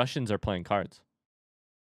 The Russians are playing cards.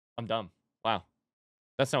 I'm dumb. Wow.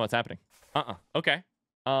 That's not what's happening. Okay.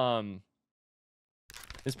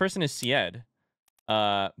 This person is Syed.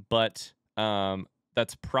 But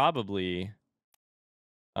that's probably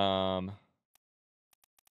Solomon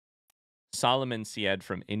Syed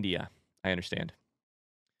from India. I understand.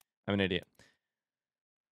 I'm an idiot.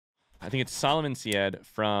 I think it's Solomon Syed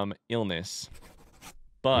from Illness.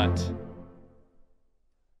 But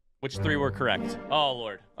which 3 were correct? Oh,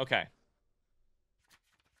 Lord. Okay.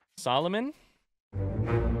 Solomon.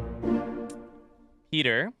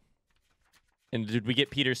 Peter. And did we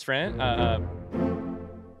get Peter's friend?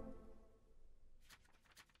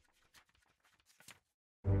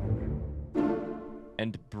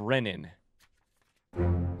 And Brennan.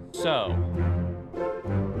 So.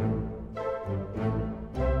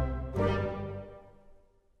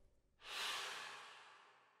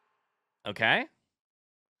 Okay.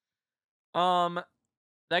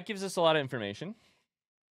 That gives us a lot of information.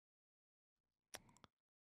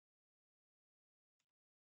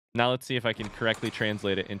 Now let's see if I can correctly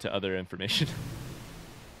translate it into other information.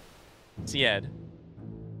 Syed.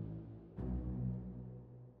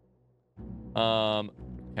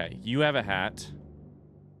 Okay, you have a hat.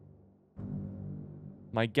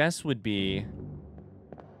 My guess would be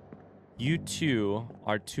you 2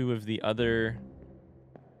 are 2 of the other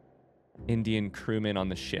Indian crewmen on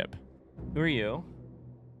the ship. Who are you?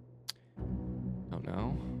 Don't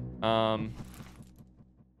know.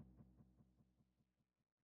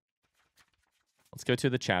 Let's go to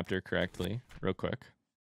the chapter correctly, real quick.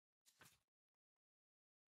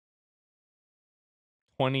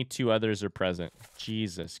 22 others are present.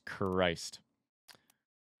 Jesus Christ.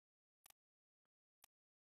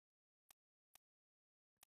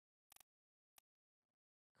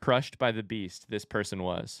 Crushed by the beast, this person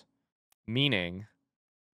was. Meaning,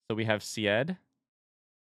 so we have Syed.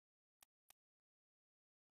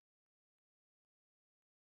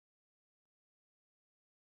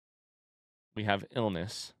 We have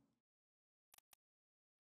Illness.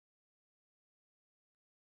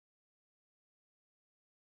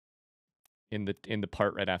 In the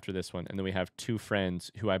part right after this one. And then we have 2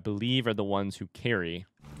 friends who I believe are the ones who carry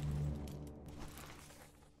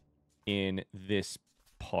in this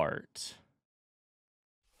part.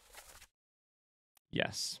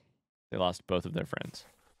 Yes. They lost both of their friends.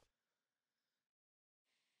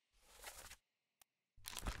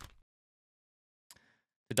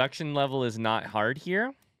 Deduction level is not hard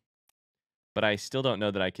here, but I still don't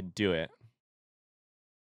know that I could do it.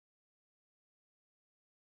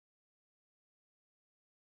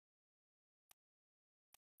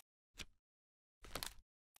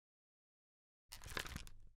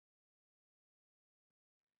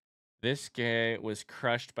 This guy was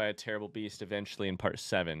crushed by a terrible beast eventually in part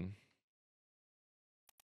 7.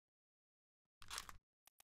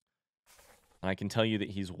 And I can tell you that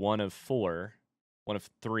he's one of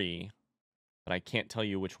 3, but I can't tell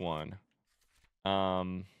you which one.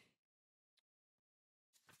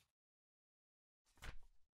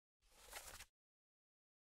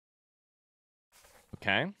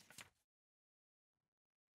 Okay.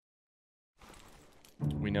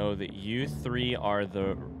 We know that you 3 are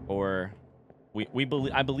the, or we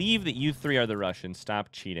believe, I believe that you 3 are the Russians. Stop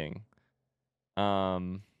cheating.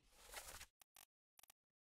 Let's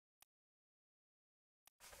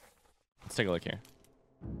take a look here.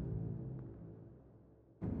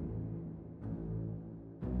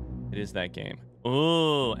 It is that game.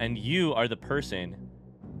 Oh, and you are the person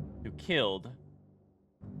who killed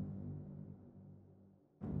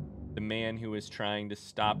the man who was trying to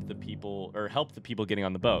stop the people, or help the people getting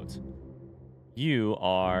on the boat. You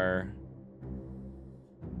are...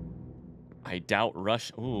 I doubt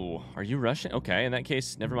Russian. Ooh, are you Russian? Okay, in that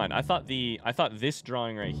case, never mind. I thought this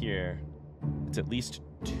drawing right here, it's at least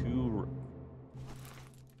 2...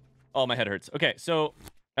 Oh, my head hurts. Okay, so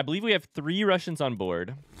I believe we have 3 Russians on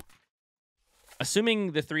board.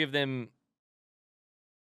 Assuming the 3 of them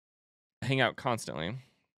hang out constantly.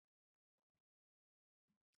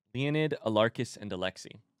 Leonid, Alarkus, and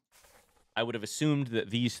Alexei. I would have assumed that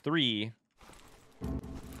these 3...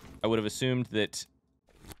 I would have assumed that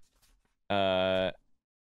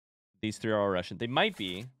these 3 are all Russian. They might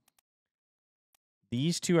be.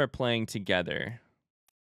 These 2 are playing together.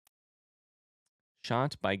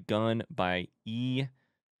 Shot by gun by E.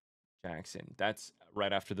 Jackson. That's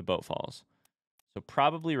right after the boat falls. So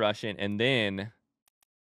probably Russian. And then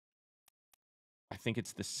I think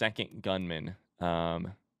it's the second gunman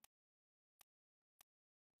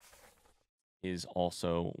is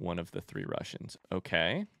also one of the 3 Russians.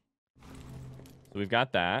 Okay. So we've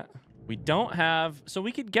got that. We don't have... So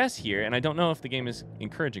we could guess here, and I don't know if the game is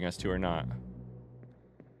encouraging us to or not.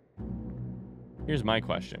 Here's my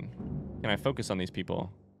question. Can I focus on these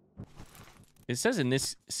people? It says in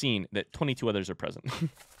this scene that 22 others are present.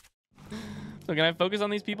 So can I focus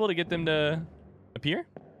on these people to get them to appear?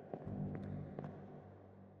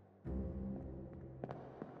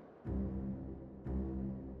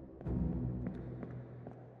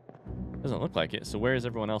 Doesn't look like it. So where is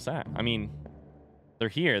everyone else at? I mean, they're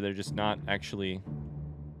here. They're just not actually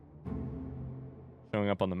showing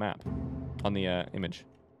up on the map, on the image.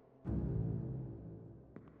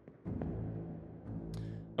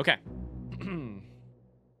 Okay.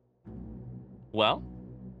 Well,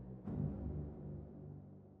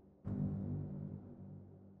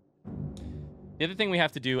 the other thing we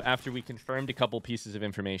have to do after we confirmed a couple pieces of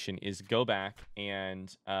information is go back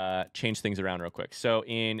and change things around real quick. So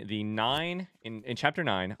in the in chapter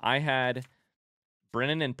 9, I had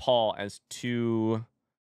Brennan and Paul as 2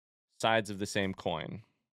 sides of the same coin.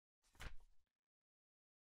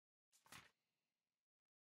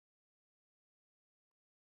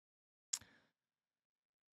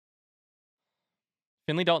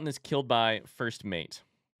 Finley Dalton is killed by first mate.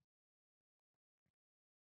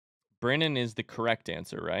 Brennan is the correct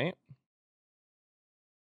answer, right?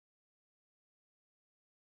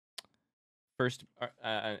 First,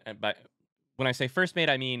 but when I say first mate,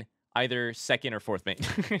 I mean either second or fourth mate.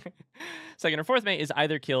 Second or fourth mate is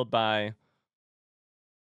either killed by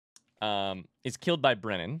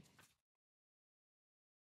Brennan.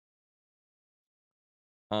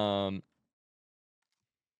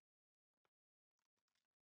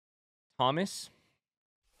 Thomas.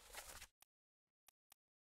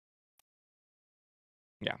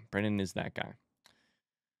 Yeah, Brennan is that guy.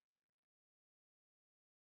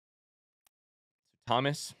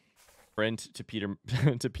 Thomas, Brent to Peter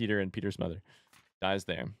to Peter and Peter's mother dies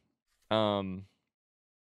there.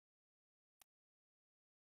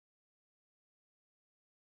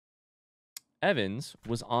 Evans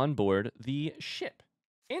was on board the ship.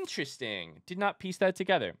 Interesting. Did not piece that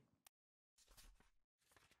together.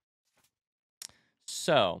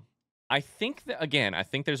 So, I think that, again, I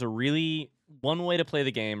think there's a really... One way to play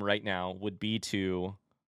the game right now would be to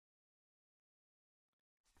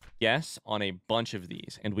guess on a bunch of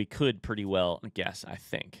these. And we could pretty well guess, I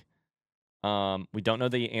think. We don't know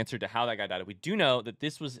the answer to how that guy died. We do know that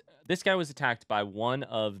this guy was attacked by one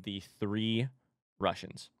of the 3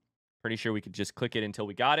 Russians. Pretty sure we could just click it until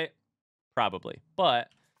we got it. Probably. But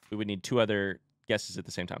we would need 2 other guesses at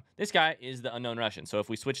the same time. This guy is the unknown Russian. So if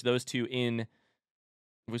we switch those 2 in...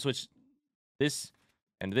 If we switch this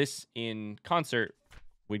and this in concert,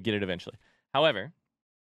 we'd get it eventually. However...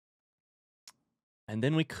 And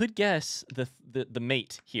then we could guess the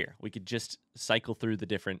mate here. We could just cycle through the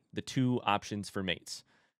 2 options for mates.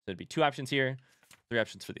 So it'd be 2 options here, 3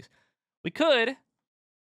 options for these. We could...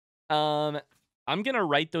 I'm going to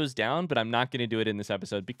write those down, but I'm not going to do it in this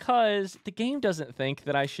episode because the game doesn't think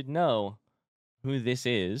that I should know who this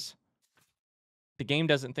is. The game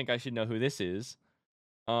doesn't think I should know who this is.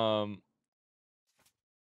 And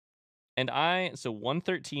so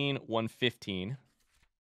 113, 115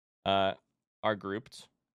 are grouped.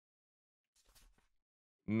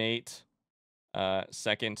 Mate,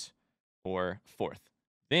 second, or fourth.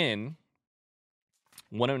 Then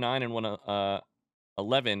 109 and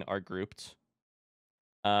 111 are grouped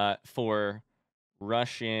for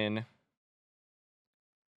Russian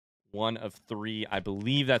 1 of 3. I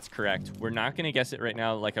believe that's correct. We're not going to guess it right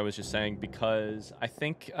now, like I was just saying, because I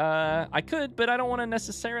think I could, but I don't want to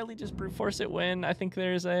necessarily just brute force it when I think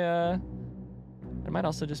there's a... there might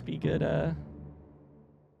also just be good...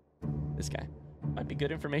 this guy. Might be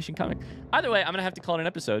good information coming. Either way, I'm going to have to call it an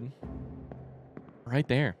episode. Right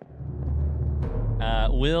there.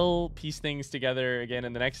 We'll piece things together again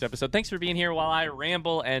in the next episode. Thanks for being here while I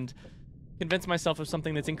ramble and convince myself of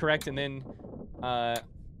something that's incorrect and then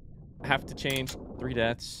have to change 3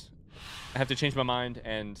 deaths. I have to change my mind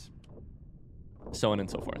and so on and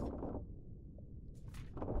so forth.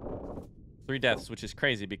 3 deaths, which is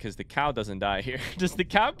crazy because the cow doesn't die here. Does the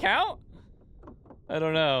cow count? I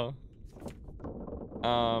don't know.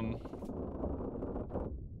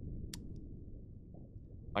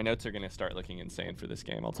 My notes are going to start looking insane for this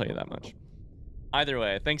game, I'll tell you that much. Either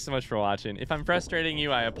way, thanks so much for watching. If I'm frustrating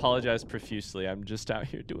you, I apologize profusely. I'm just out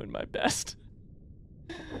here doing my best.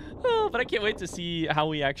 Oh, but I can't wait to see how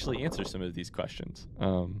we actually answer some of these questions.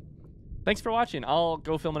 Thanks for watching. I'll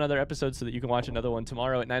go film another episode so that you can watch another one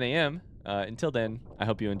tomorrow at 9 a.m. Until then, I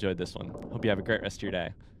hope you enjoyed this one. Hope you have a great rest of your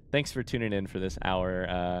day. Thanks for tuning in for this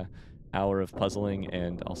hour of puzzling,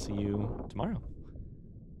 and I'll see you tomorrow.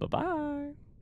 Bye-bye.